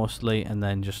loot mostly and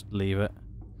then just leave it.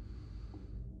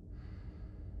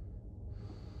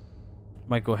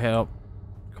 Might go hit up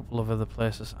a couple of other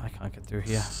places. I can't get through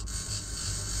here.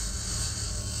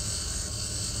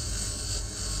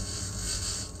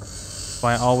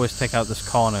 Why I always take out this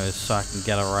corner is so I can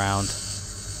get around.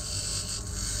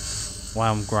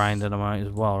 While I'm grinding, I might as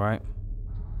well, right?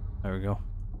 There we go.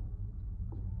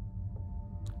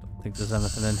 Don't think there's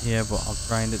anything in here, but I'll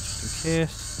grind it just in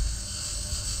case.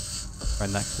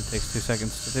 Grind actually takes 2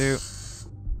 seconds to do.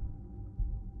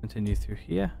 Continue through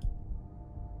here.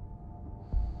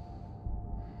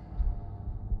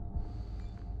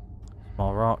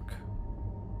 Small rock.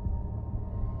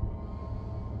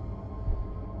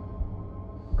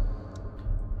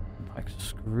 Packs of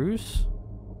screws.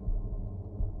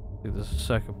 I think there's a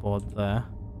circuit board there.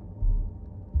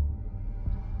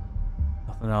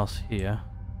 Nothing else here.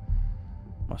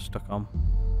 Am I stuck on?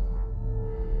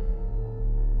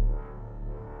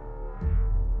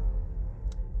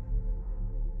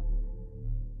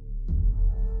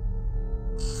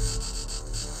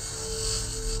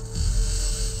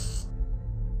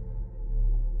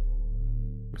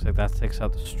 Looks like that takes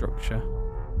out the structure.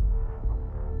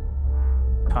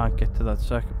 Can't get to that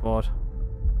circuit board.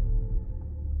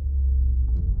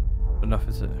 Enough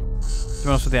is it? To be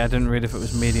honest with you, I didn't read if it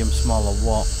was medium, small, or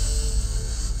what.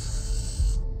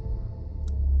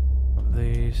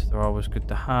 These, they're always good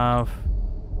to have.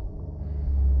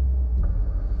 There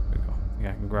we go. I think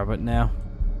I can grab it now.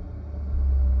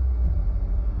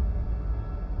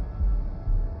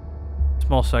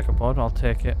 Small circuit board, I'll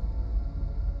take it.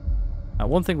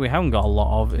 One thing we haven't got a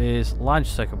lot of is large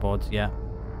circuit boards yet.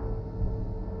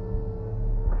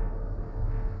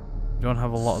 Don't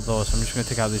have a lot of those, so I'm just going to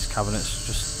take out these cabinets,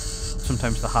 just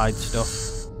sometimes to hide stuff.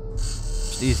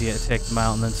 It's easier to take them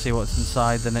out and then see what's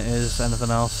inside than it is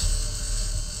anything else.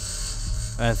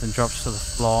 If anything drops to the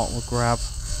floor, we'll grab.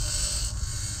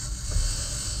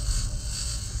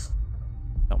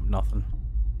 Nope, nothing.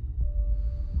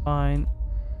 Fine.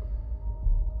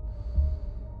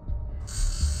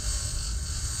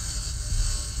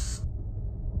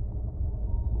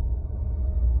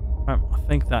 Right, I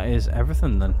think that is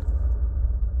everything then.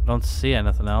 I don't see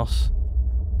anything else.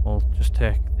 We'll just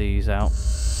take these out.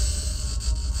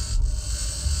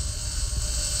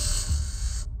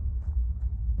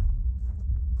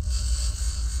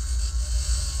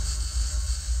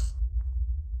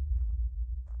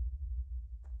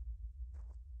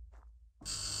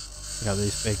 Look at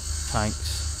these big tanks.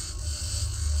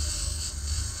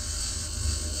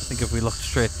 I think if we look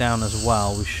straight down as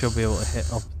well, we should be able to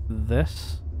hit up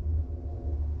this.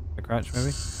 A crouch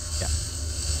maybe? Yeah.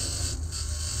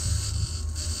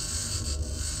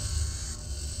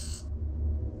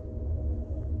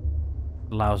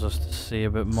 Allows us to see a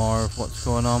bit more of what's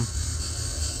going on.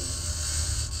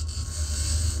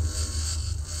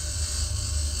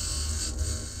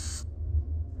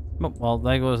 Oh, well,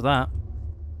 there goes that.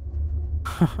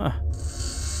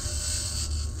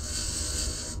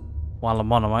 While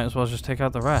I'm on, I might as well just take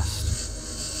out the rest.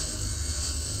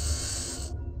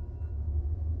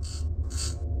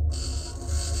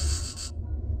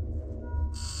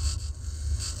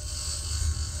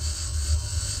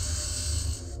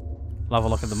 We'll have a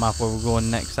look at the map where we're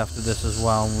going next after this as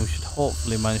well, and we should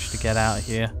hopefully manage to get out of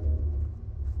here.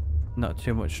 Not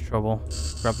too much trouble.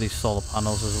 Grab these solar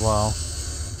panels as well.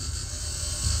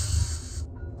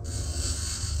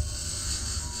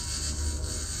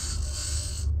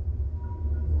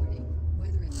 Warning.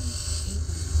 Weather alert.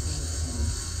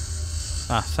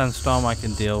 Sandstorm I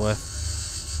can deal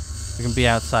with. We can be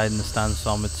outside in the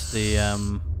sandstorm. It's the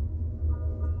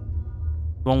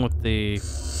one with the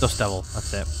Dust Devil.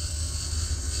 That's it.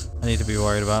 I need to be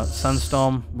worried about.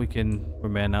 Sandstorm, we can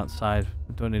remain outside.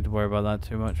 We don't need to worry about that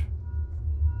too much.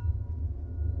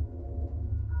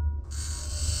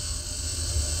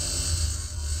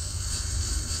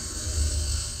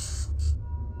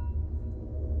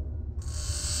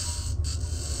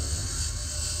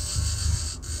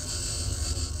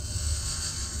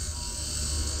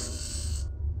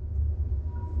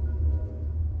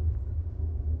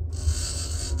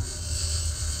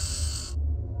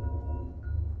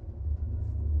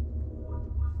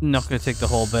 I'm not going to take the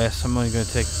whole base. I'm only going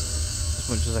to take as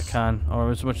much as I can, or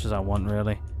as much as I want,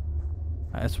 really.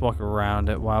 Right, let's walk around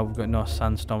it. Wow, we've got no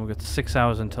sandstorm. We've got 6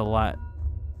 hours until that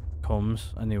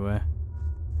comes, anyway.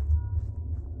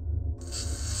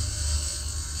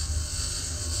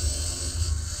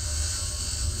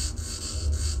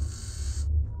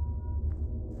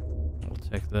 We'll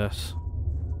take this.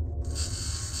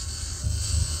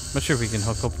 Not sure if we can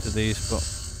hook up to these,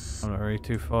 but I'm not really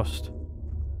too fussed.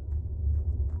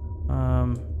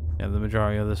 Yeah, the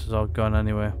majority of this is all gone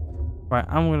anyway. Right,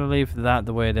 I'm going to leave that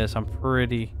the way it is. I'm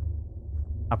pretty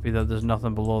happy that there's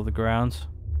nothing below the ground.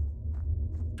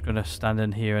 Just going to stand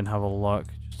in here and have a look,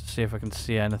 just to see if I can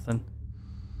see anything.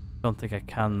 Don't think I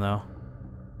can, though.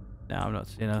 No, I'm not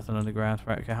seeing anything underground.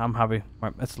 Right, okay, I'm happy.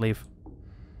 Right, let's leave.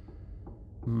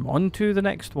 On to the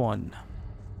next one.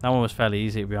 That one was fairly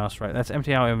easy, to be honest. Right, let's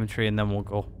empty our inventory and then we'll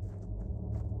go.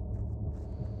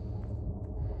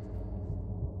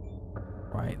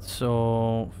 Right,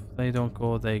 so if they don't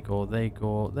go, they go, they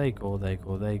go, they go, they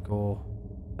go, they go.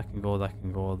 That can go, that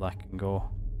can go, that can go.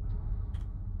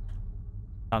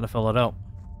 Time to fill it up.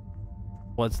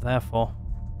 What it's there for.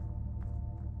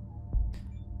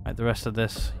 Right, the rest of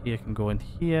this here can go in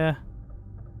here.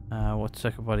 What's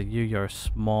circuit body? You're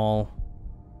small.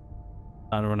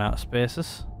 Starting to run out of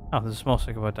spaces. Oh, there's a small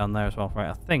circuit board down there as well. Right,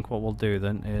 I think what we'll do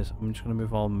then is I'm just going to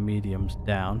move all mediums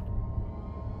down.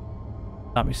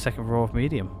 That means second row of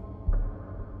medium.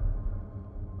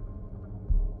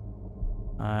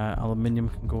 Aluminium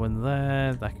can go in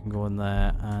there, that can go in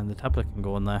there, and the tablet can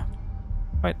go in there.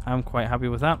 Right, I'm quite happy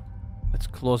with that. Let's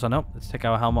close on up. Let's take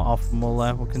our helmet off and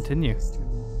we'll continue.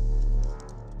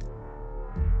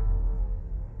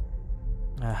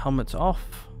 Helmet's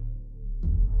off.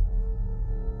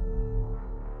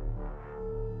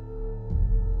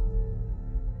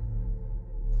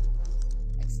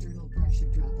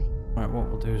 Right, what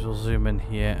we'll do is we'll zoom in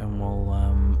here and we'll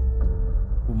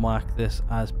mark this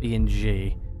as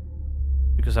B&G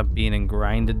because I've been and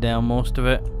grinded down most of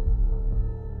it.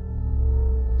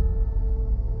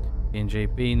 B&G,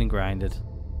 been and grinded.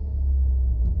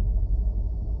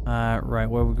 Right,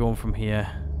 where are we going from here?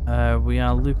 We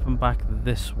are looping back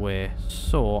this way,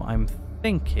 so I'm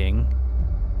thinking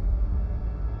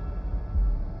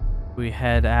we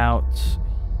head out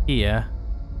here,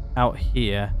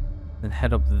 then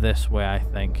head up this way, I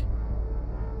think.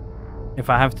 If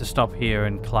I have to stop here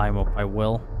and climb up, I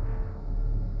will.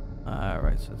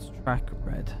 Right, so it's track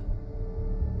red.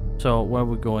 So where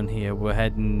we're going here, we're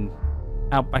heading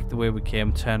out back the way we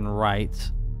came, turn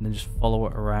right, and then just follow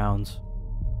it around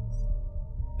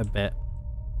a bit.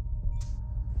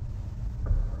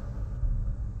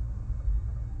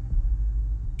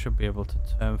 Should be able to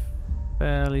turn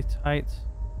fairly tight.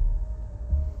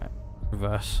 Right,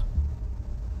 reverse.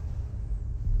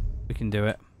 We can do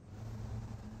it.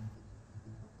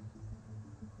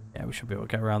 Yeah, we should be able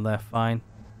to get around there fine.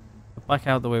 Back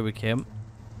out the way we came.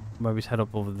 Maybe head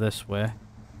up over this way.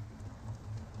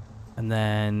 And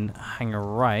then hang a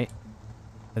right.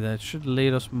 And then it should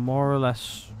lead us more or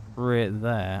less straight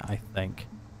there, I think.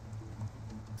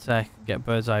 Let's get a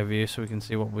bird's eye view so we can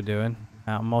see what we're doing.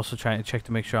 I'm also trying to check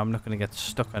to make sure I'm not going to get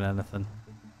stuck on anything.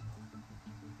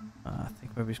 I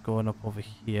think maybe it's going up over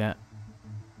here.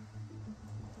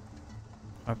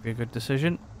 Might be a good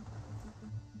decision.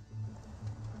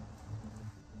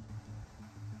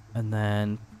 And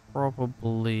then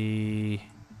probably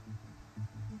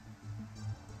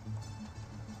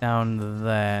down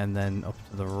there and then up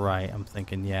to the right, I'm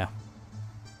thinking, yeah.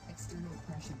 External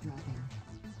pressure dropping.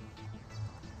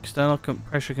 External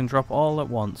pressure can drop all at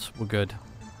once. We're good.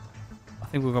 I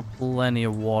think we've got plenty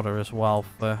of water as well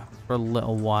for a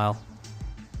little while.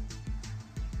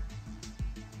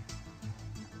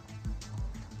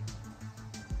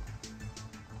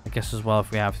 I guess as well,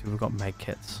 if we have to, we've got med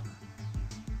kits.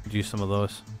 Could use some of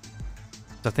those.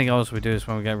 So I think all we do is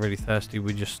when we get really thirsty,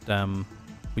 we just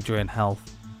we drain health.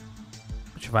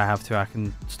 Which if I have to, I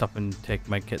can stop and take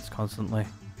med kits constantly.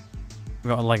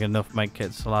 We've got like enough med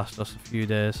kits to last us a few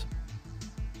days.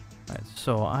 Right,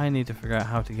 so I need to figure out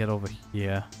how to get over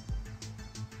here.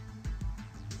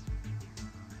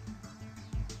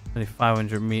 Only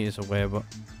 500 meters away, but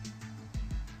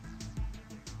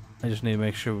I just need to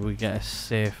make sure we get a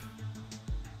safe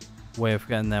way of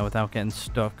getting there without getting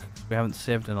stuck. We haven't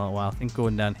saved in a while. I think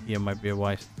going down here might be a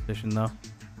wise decision though.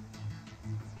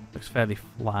 Looks fairly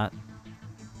flat.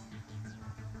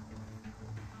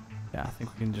 Yeah, I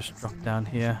think we can just drop down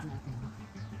here.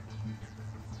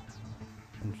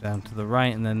 And down to the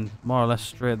right and then more or less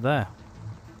straight there.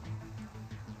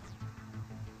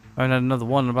 I haven't had another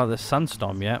one about this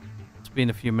sandstorm yet. It's been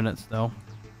a few minutes though.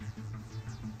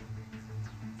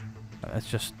 Let's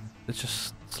just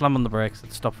slam on the brakes.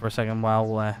 Let's stop for a second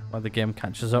while the game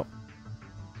catches up.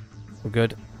 We're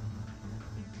good.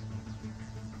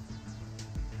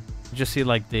 You just see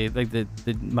like the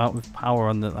amount of power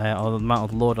on the or the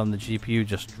amount of load on the GPU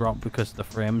just drop because the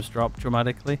frames drop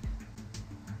dramatically.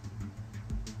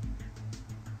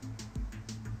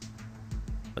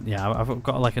 But yeah, I've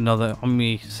got like another on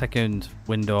my second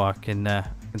window. I can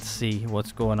see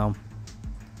what's going on.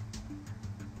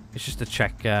 It's just to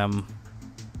check. I'm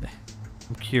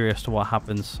curious to what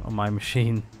happens on my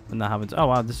machine when that happens. Oh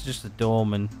wow, this is just a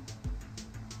dome and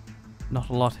not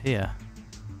a lot here.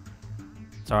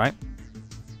 It's alright.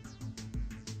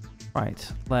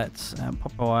 Right, let's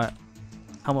pop our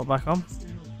helmet back on.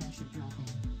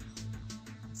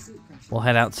 We'll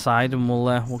head outside and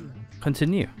we'll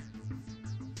continue.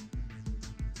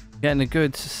 Getting a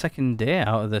good second day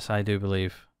out of this, I do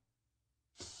believe.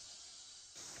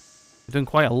 We're doing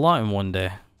quite a lot in one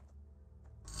day.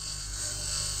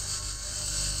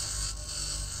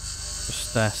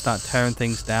 Just start tearing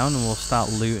things down and we'll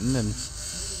start looting and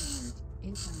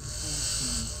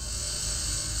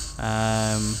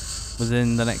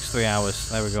within the next 3 hours.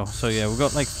 There we go. So yeah, we've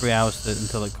got like 3 hours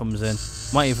until it comes in.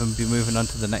 Might even be moving on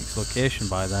to the next location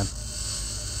by then.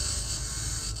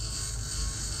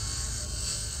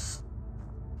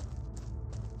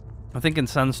 I think in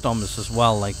Sandstormers as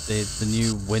well, like the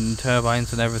new wind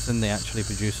turbines and everything, they actually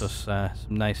produce us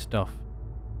some nice stuff.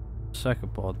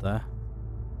 Circuit board there.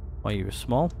 Why, you were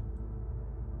small?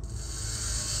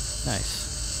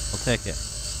 Nice. I'll take it.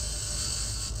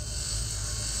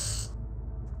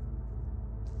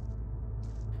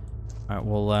 Alright,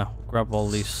 we'll grab all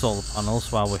these solar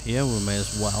panels while we're here. We may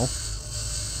as well.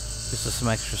 Gives us some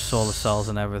extra solar cells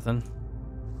and everything.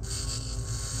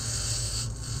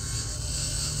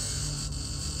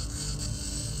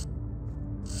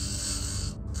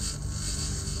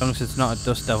 As long as it's not a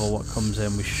dust devil what comes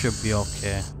in, we should be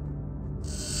okay.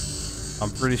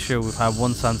 I'm pretty sure we've had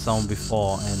one sandstorm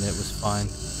before and it was fine.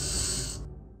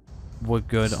 We're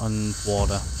good on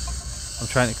water. I'm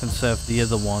trying to conserve the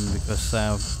other one because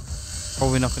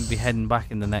probably not going to be heading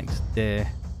back in the next day.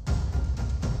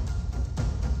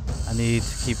 I need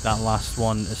to keep that last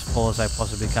one as full as I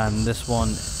possibly can. This one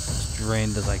as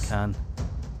drained as I can.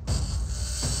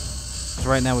 So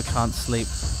right now we can't sleep.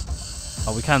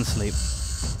 Oh, we can sleep.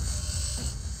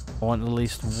 I want at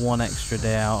least one extra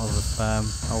day out of our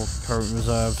current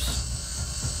reserves.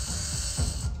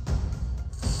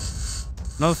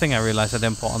 Another thing I realised I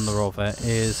didn't put on the rover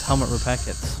is helmet repair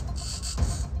kits.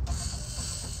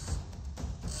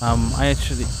 I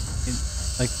actually,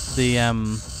 like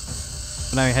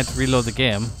when I had to reload the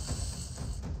game,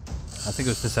 I think it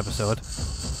was this episode,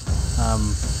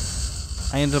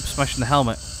 I ended up smashing the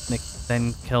helmet and it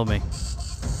then killed me.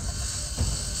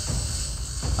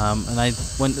 And I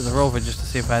went to the rover just to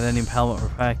see if I had any helmet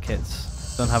repair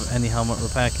kits. Don't have any helmet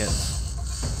repair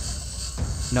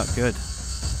kits. Not good.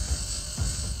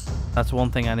 That's one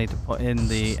thing I need to put in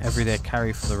the everyday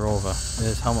carry for the rover,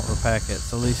 is helmet repair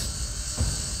kits. At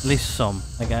least some.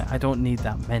 Like I don't need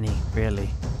that many really,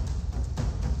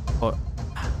 but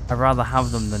I'd rather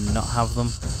have them than not have them.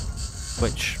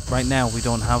 Which right now we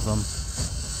don't have them.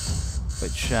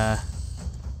 Which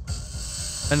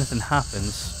if anything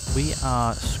happens, we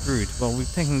are screwed. Well,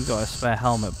 we've technically got a spare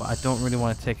helmet, but I don't really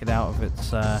want to take it out of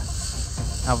its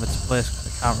place because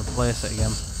I can't replace it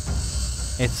again.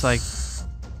 It's like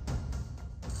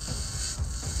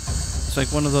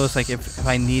one of those, like if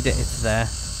I need it, it's there.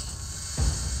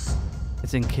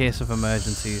 It's in case of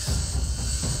emergencies.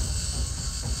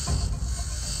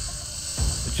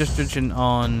 But just judging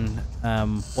on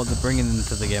what they're bringing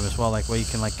into the game as well, like where you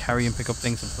can like carry and pick up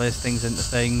things and place things into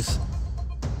things.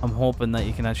 I'm hoping that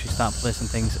you can actually start placing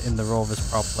things in the rovers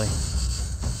properly.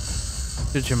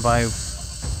 Judging by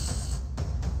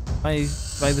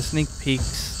the sneak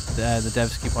peeks the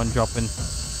devs keep on dropping,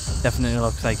 definitely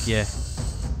looks like you're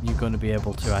going to be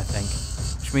able to, I think.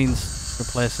 Which means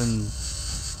replacing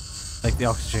like the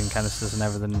oxygen canisters and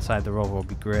everything inside the rover would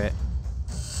be great.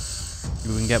 If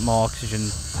we can get more oxygen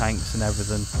tanks and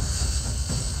everything,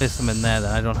 place them in there,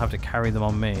 then I don't have to carry them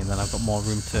on me, and then I've got more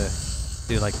room to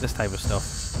do like this type of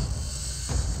stuff.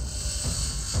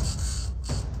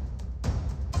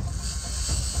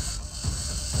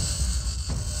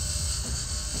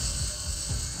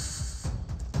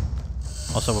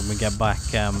 Also, when we get back,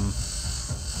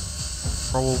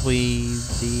 probably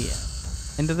the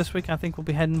end of this week, I think we'll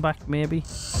be heading back, maybe.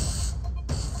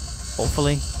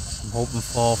 Hopefully. I'm hoping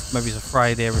for maybe it's a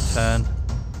Friday return.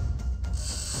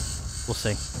 We'll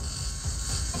see.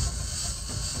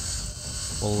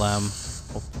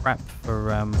 We'll prep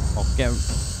for,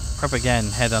 prep again,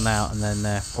 head on out, and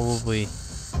then probably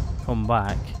come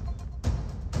back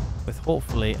with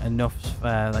hopefully enough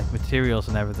like materials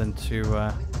and everything to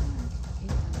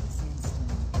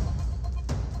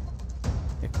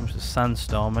here comes the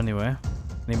sandstorm anyway.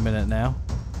 Any minute now.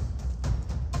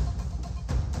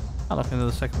 Oh, look,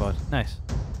 another second board. Nice.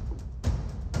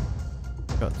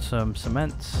 Got some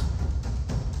cement. I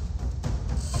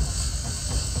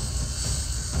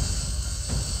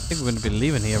think we're going to be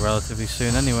leaving here relatively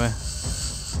soon anyway.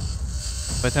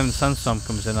 By the time the sandstorm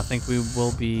comes in, I think we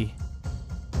will be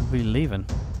leaving.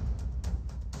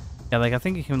 Yeah, like I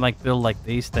think you can like build like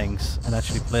these things and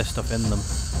actually place stuff in them.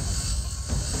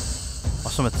 Or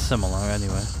something similar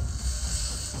anyway.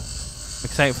 I'm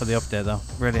excited for the update though.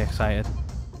 Really excited.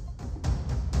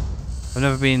 I've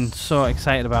never been so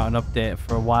excited about an update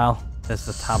for a while. There's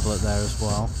the tablet there as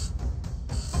well.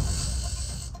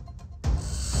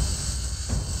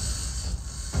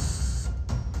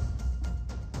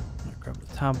 Grab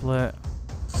the tablet.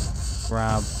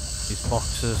 Grab these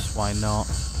boxes. Why not?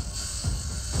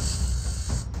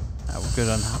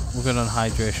 We're good on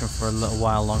hydration for a little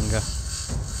while longer.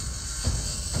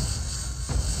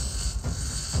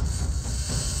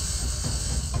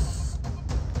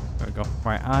 There we go.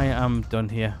 Right, I am done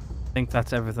here. I think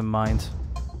that's everything mined.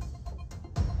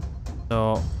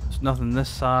 So there's nothing this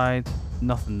side,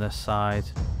 nothing this side.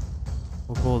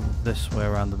 We'll go this way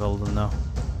around the building though.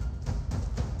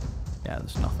 Yeah,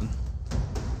 there's nothing.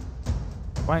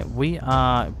 Right, we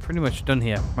are pretty much done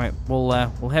here. Right,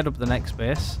 we'll head up the next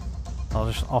base. I'll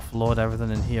just offload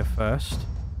everything in here first.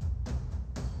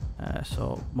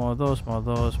 So more of those, more of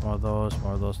those, more of those,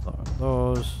 more of those, more of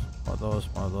those, more of those,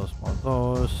 more of those, more of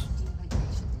those.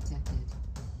 Dehydration detected.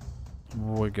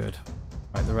 We're good.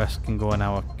 Right, the rest can go in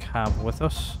our cab with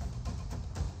us.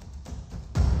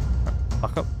 Right,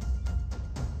 lock up.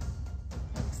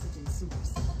 Oxygen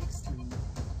source external.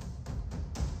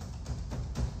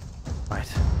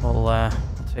 Right, we'll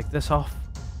take this off.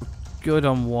 Good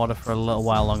on water for a little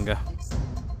while longer.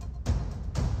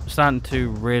 Starting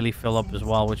to really fill up as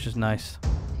well, which is nice.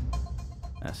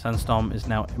 Sandstorm is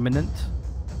now imminent.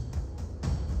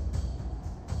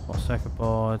 Got circuit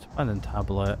board, and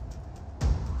tablet.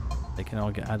 They can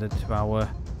all get added to our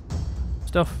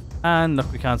stuff. And look,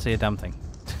 we can't see a damn thing.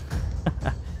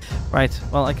 Right,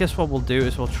 well, I guess what we'll do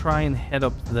is we'll try and head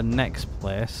up to the next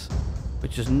place,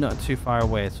 which is not too far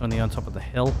away. It's only on top of the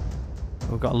hill.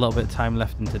 We've got a little bit of time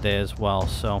left in today as well,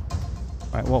 so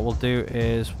right, what we'll do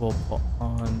is we'll put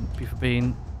on B for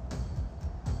bean,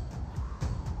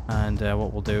 and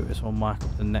what we'll do is we'll mark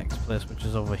up the next place, which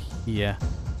is over here.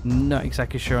 Not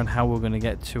exactly sure on how we're going to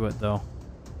get to it though.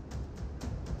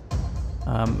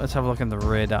 Let's have a look in the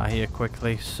radar here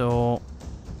quickly. So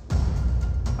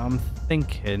I'm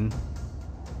thinking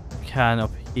we can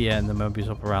up here, and then maybe it's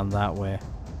up around that way.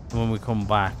 And when we come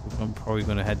back, we're probably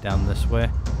going to head down this way.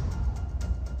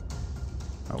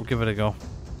 Right, we'll give it a go.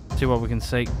 See what we can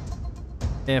see.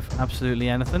 If absolutely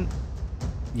anything,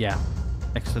 yeah,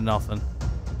 next to nothing.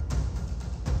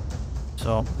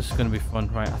 So this is going to be fun.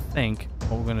 Right, I think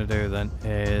what we're going to do then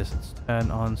is let's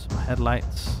turn on some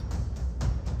headlights.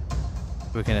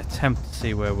 We can attempt to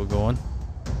see where we're going.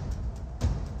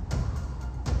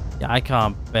 Yeah, I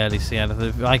can't barely see anything.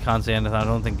 If I can't see anything, I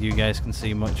don't think you guys can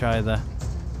see much either.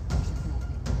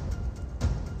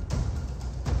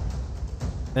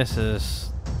 This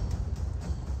is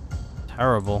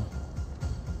terrible.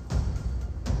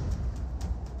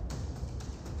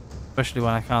 Especially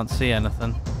when I can't see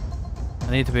anything.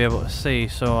 I need to be able to see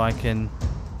so I can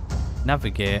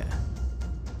navigate.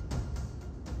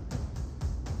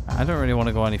 I don't really want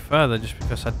to go any further just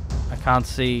because I can't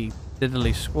see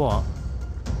diddly squat.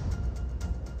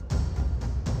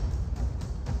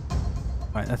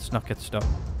 Right, let's not get stuck.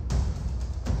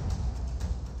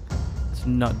 Let's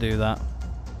not do that.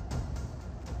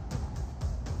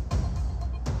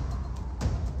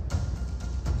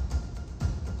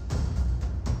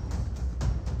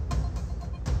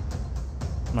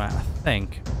 Right, I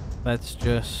think let's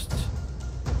just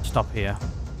stop here.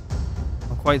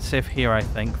 I'm quite safe here, I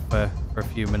think, for a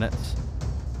few minutes.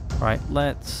 Right,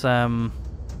 let's go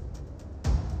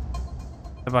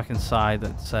back inside.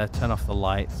 Let's turn off the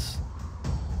lights.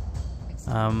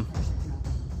 I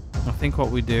think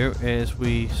what we do is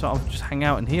we sort of just hang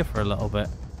out in here for a little bit.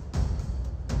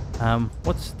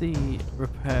 What's the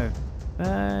repair?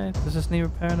 Does this need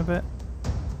repairing a bit?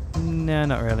 No,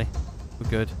 not really. We're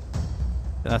good.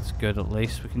 That's good at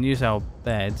least. We can use our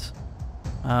beds.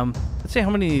 Let's see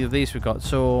how many of these we've got.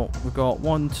 So we've got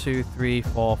 1, 2, 3,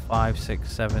 4, 5,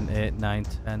 6, 7, 8, 9,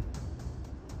 10.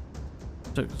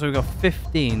 So we've got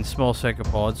 15 small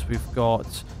circuit boards. We've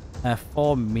got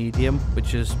 4 medium,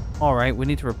 which is alright. We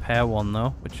need to repair one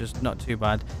though, which is not too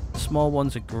bad. The small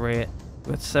ones are great.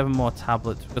 We've got 7 more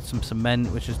tablets. We've got some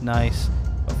cement, which is nice.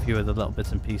 Got a few of the little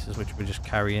bits and pieces which we're just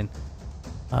carrying.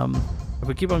 If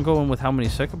we keep on going with how many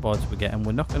circuit boards we're getting,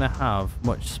 we're not going to have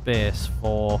much space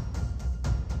for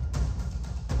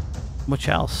much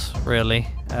else, really.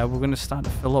 We're going to start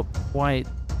to fill up quite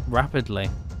rapidly.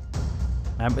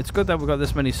 It's good that we've got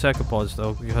this many circuit boards,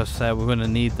 though, because we're going to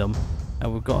need them.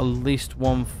 We've got at least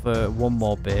one for one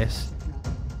more base.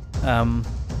 Well,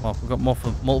 we've got more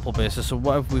for multiple bases, so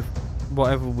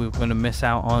whatever we're going to miss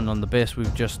out on the base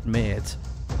we've just made,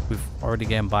 we've already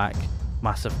gained back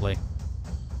massively.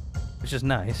 Which is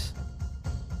nice.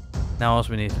 Now all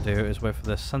we need to do is wait for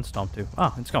this sandstorm to...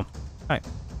 Oh, it's gone. Right.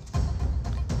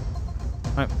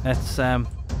 Right, let's...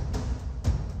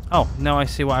 Oh, now I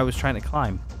see what I was trying to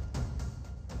climb.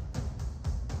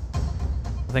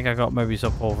 I think I got maybe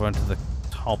up over onto the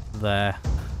top there.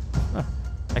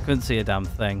 I couldn't see a damn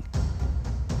thing.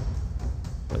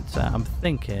 But I'm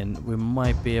thinking we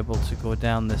might be able to go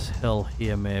down this hill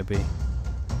here maybe.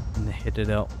 And hit it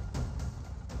up.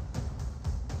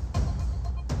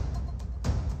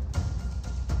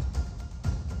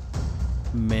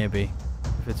 Maybe,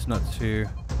 if it's not too...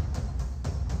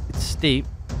 It's steep.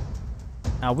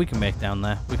 We can make down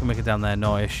there. We can make it down there,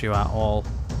 no issue at all.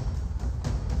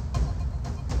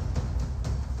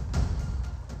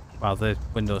 Wow, the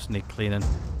windows need cleaning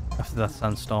after that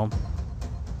sandstorm.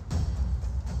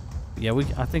 But yeah,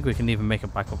 I think we can even make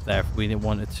it back up there if we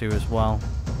wanted to as well.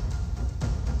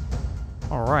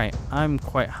 Alright, I'm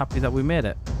quite happy that we made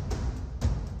it.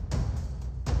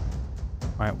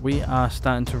 Right, we are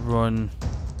starting to run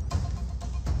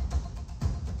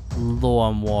low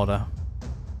on water.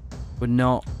 We're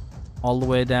not all the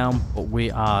way down, but we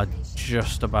are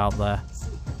just about there.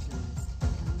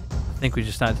 I think we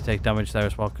just started to take damage there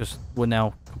as well, because we're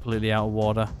now completely out of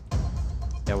water.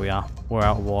 Yeah, we are. We're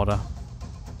out of water.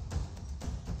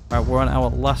 Right, we're on our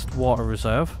last water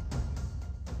reserve.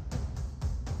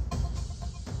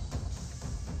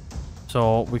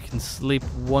 So we can sleep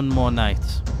one more night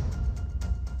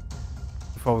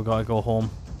before we gotta go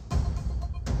home.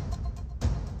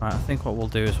 Right, I think what we'll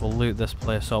do is we'll loot this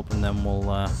place up and then we'll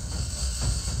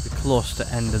be close to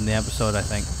ending the episode, I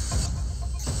think.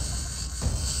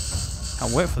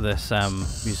 Can't wait for this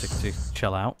music to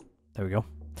chill out. There we go.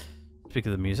 Speak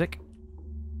of the music.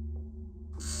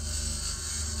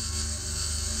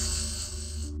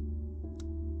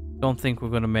 Don't think we're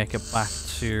going to make it back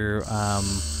to our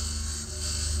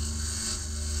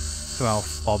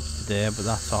fob today, but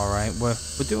that's all right. We're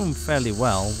doing fairly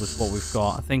well with what we've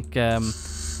got. I think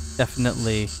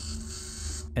definitely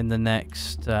in the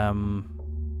next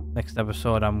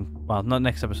episode, well, not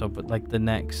next episode, but like the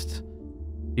next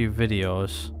few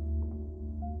videos,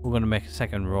 we're going to make a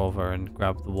second rover and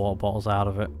grab the water bottles out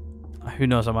of it. Who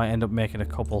knows, I might end up making a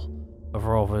couple of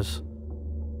rovers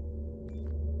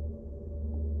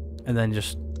and then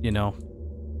just, you know,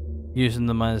 using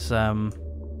them as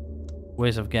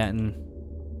ways of getting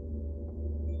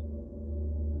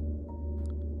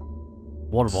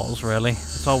water bottles, really.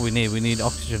 That's all we need. We need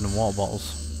oxygen and water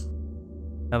bottles.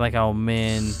 They're like our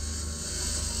main...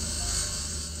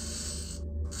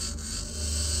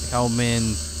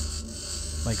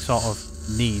 like sort of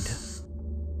need.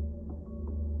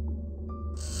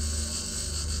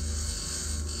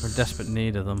 We're in desperate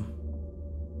need of them.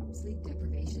 Sleep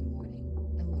deprivation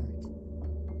warning.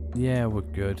 Alert. Yeah, we're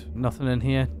good. Nothing in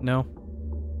here? No?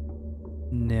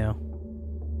 No.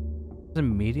 Is it a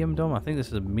medium dome? I think this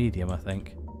is a medium, I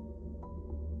think.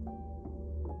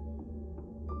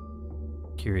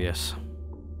 Curious.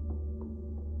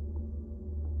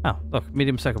 Oh, look,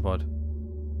 medium circuit board.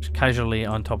 Just casually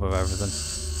on top of everything.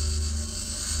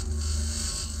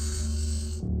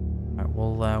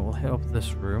 Alright, we'll hit up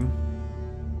this room.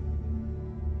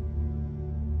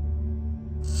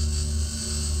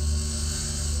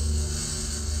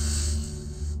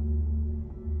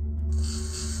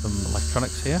 Some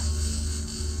electronics here.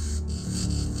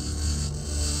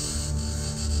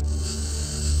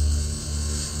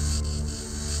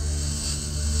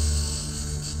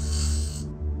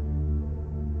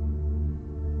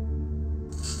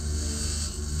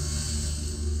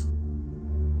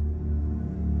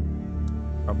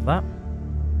 Grab that.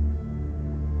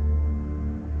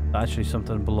 Actually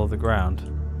something below the ground.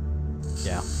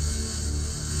 Yeah.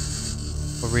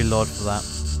 We'll reload for that.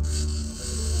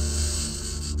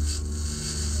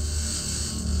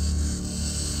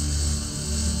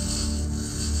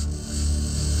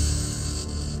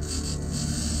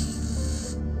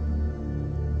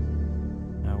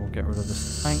 Now we'll get rid of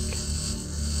this tank.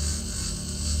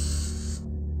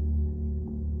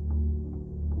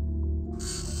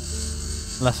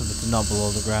 Unless if it's not below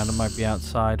the ground, it might be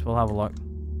outside. We'll have a look.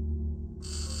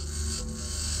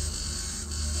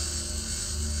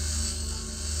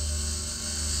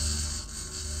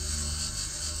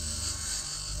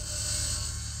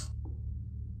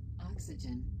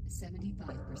 Oxygen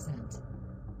 75%.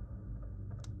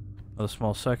 Another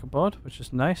small circuit board, which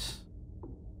is nice.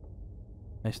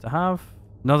 Nice to have.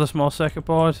 Another small circuit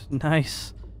board.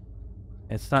 Nice.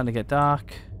 It's starting to get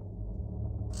dark.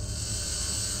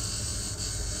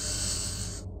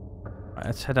 Right,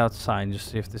 let's head outside and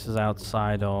just see if this is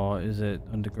outside or is it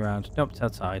underground. Nope, it's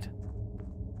outside.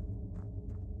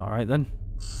 Alright then.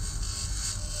 I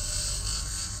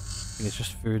think it's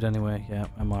just food anyway. Yeah,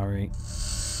 MRE.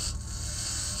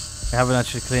 We haven't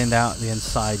actually cleaned out the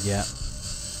inside yet.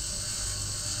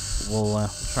 We'll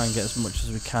try and get as much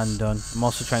as we can done. I'm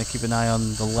also trying to keep an eye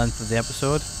on the length of the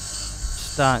episode.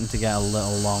 Starting to get a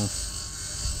little long.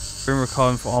 Been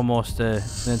recording for almost an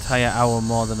entire hour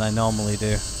more than I normally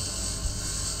do.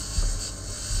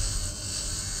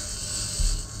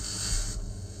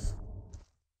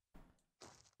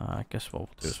 I guess what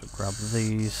we'll do is we'll grab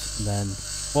these, and then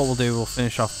what we'll do, we'll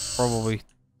finish off probably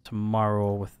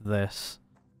tomorrow with this.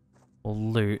 We'll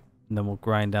loot, and then we'll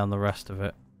grind down the rest of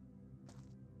it.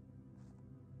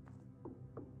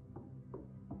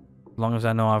 As long as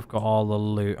I know I've got all the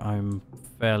loot, I'm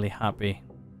fairly happy.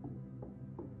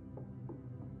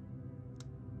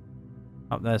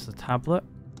 Up there's the tablet.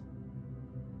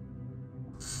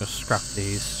 Just scrap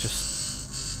these,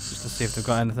 just to see if they've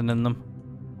got anything in them.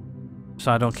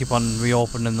 So I don't keep on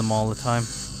reopening them all the time.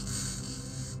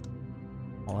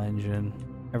 All engine.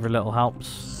 Every little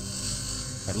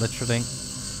helps. Like literally.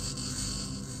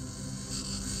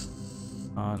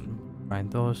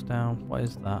 Grind those down. What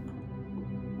is that?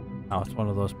 Oh, it's one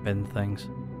of those bin things.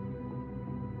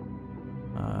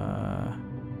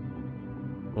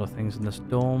 Couple of things in this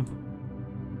dome.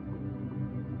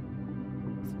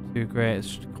 Nothing too great. It's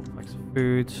just a couple packs of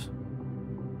foods.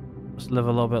 Let's live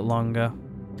a little bit longer.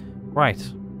 Right.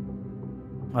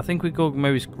 I think we go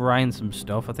maybe grind some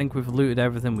stuff. I think we've looted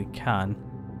everything we can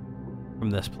from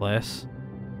this place.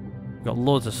 We've got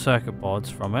loads of circuit boards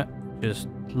from it, which is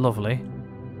lovely.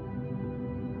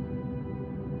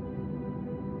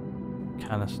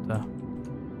 Canister.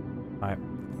 Right.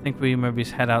 I think we maybe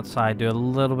head outside, do a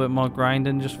little bit more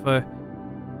grinding just for a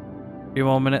few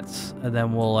more minutes, and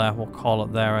then we'll call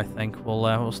it there. I think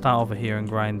we'll start over here and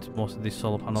grind most of these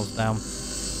solar panels down.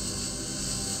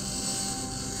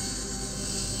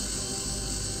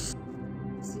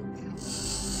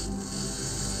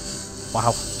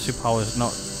 Wow, superpower is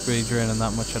not really draining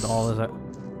that much at all, is it?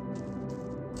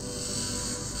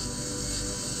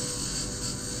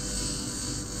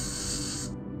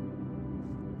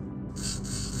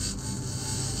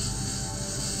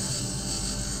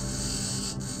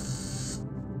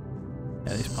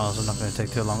 Yeah, these panels are not going to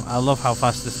take too long. I love how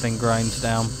fast this thing grinds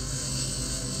down.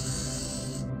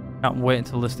 Can't wait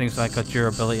until this thing's like got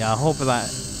durability. I hope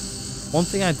that... One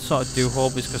thing I sort of do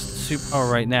hope is because the superpower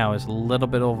right now is a little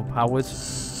bit overpowered.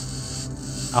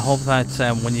 I hope that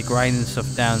when you're grinding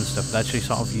stuff down and stuff, it actually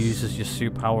sort of uses your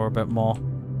superpower a bit more.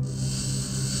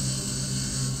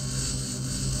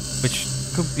 Which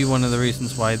could be one of the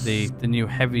reasons why the new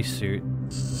heavy suit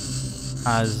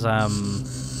has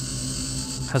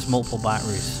multiple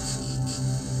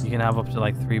batteries. You can have up to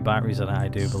like 3 batteries in it, I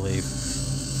do believe.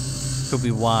 Could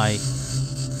be why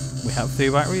we have 3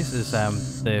 batteries, is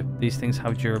these things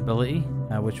have durability,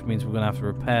 which means we're going to have to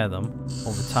repair them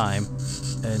over time,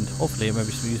 and hopefully it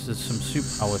maybe uses some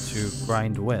superpower to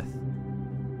grind with.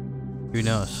 Who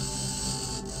knows?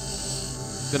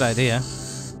 Good idea.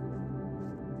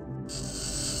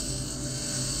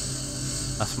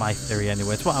 That's my theory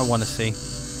anyway. It's what I want to see.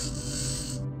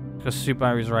 Because super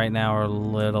batteries right now are a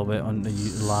little bit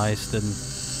underutilized, and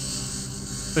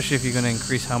especially if you're going to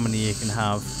increase how many you can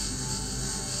have,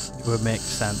 it would make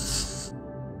sense.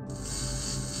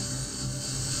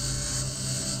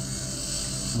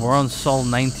 We're on Sol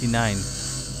 99.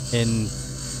 In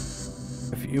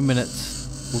a few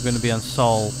minutes, we're going to be on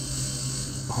Sol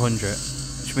 100,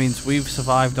 which means we've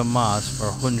survived on Mars for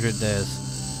 100 days.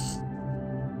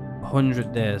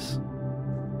 100 days.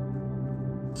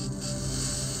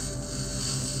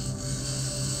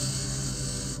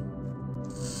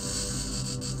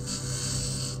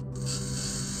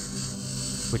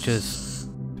 which is,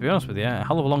 to be honest with you, a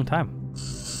hell of a long time.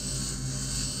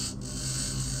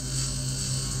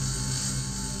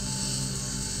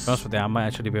 To be honest with you, I might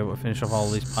actually be able to finish off all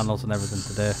these panels and everything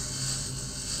today.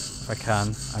 If I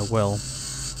can, I will.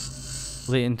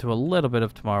 Lead into a little bit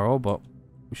of tomorrow, but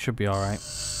we should be alright.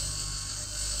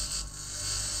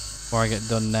 The more I get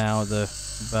done now, the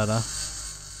better.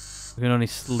 We can only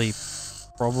sleep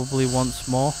probably once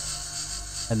more,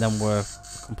 and then we're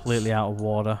completely out of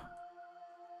water.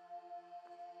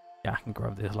 Yeah, I can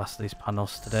grab the last of these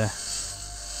panels today.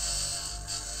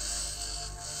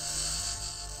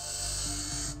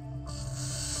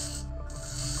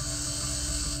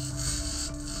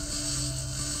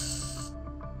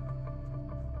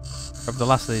 Grab the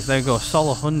last of these. There we go, Sol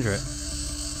 100.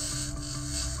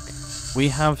 We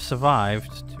have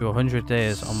survived to 100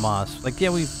 days on Mars. Like, yeah,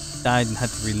 we've died and had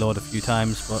to reload a few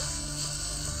times, but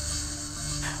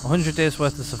 100 days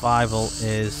worth of survival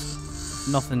is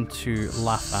nothing to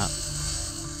laugh at.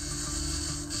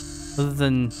 Other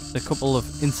than the couple of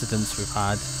incidents we've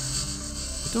had,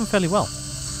 we've done fairly well.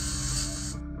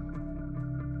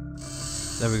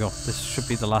 There we go. This should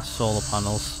be the last solar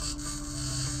panels.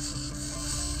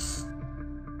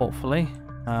 Hopefully.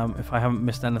 If I haven't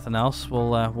missed anything else,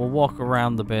 we'll walk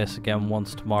around the base again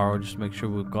once tomorrow, just make sure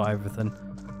we've got everything.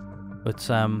 But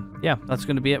yeah, that's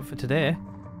going to be it for today.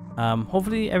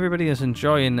 Hopefully everybody is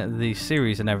enjoying the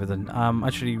series and everything. I'm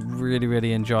actually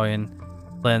really enjoying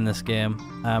playing this game.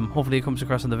 Hopefully it comes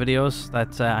across in the videos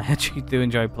that I actually do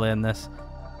enjoy playing this.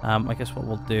 I guess what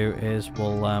we'll do is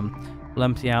we'll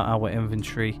empty out our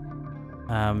inventory,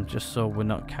 just so we're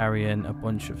not carrying a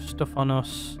bunch of stuff on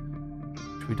us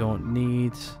which we don't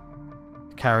need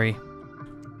to carry.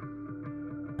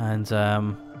 And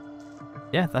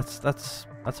yeah, that's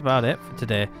about it for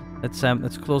today.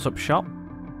 Let's close up shop.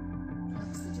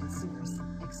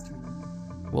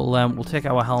 We'll take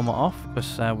our helmet off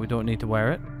because we don't need to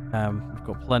wear it. We've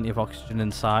got plenty of oxygen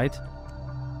inside.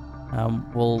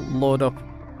 We'll load up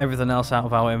everything else out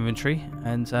of our inventory,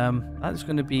 and that's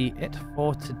going to be it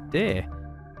for today.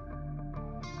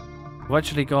 We've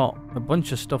actually got a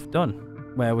bunch of stuff done,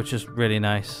 which is really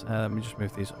nice. Let me just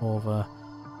move these over.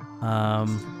 Got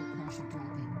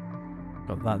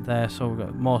that there. So we've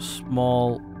got more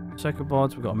small circuit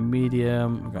boards. We've got a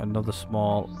medium. We've got another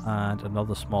small and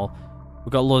another small.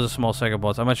 We've got loads of small circuit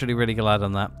boards. I'm actually really glad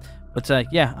on that. But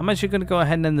yeah, I'm actually going to go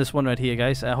ahead and end this one right here,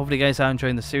 guys. Hopefully you guys are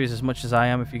enjoying the series as much as I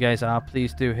am. If you guys are,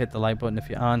 please do hit the like button. If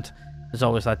you aren't, there's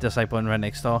always that dislike button right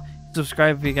next door.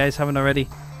 Subscribe if you guys haven't already.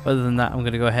 Other than that, I'm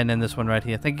going to go ahead and end this one right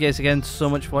here. Thank you guys again so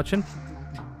much for watching,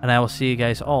 and I will see you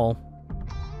guys all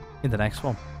in the next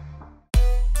one.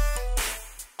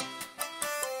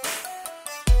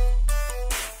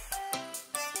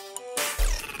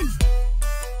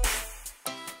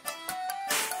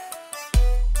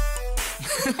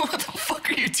 What the fuck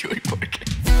are you doing, Morgan?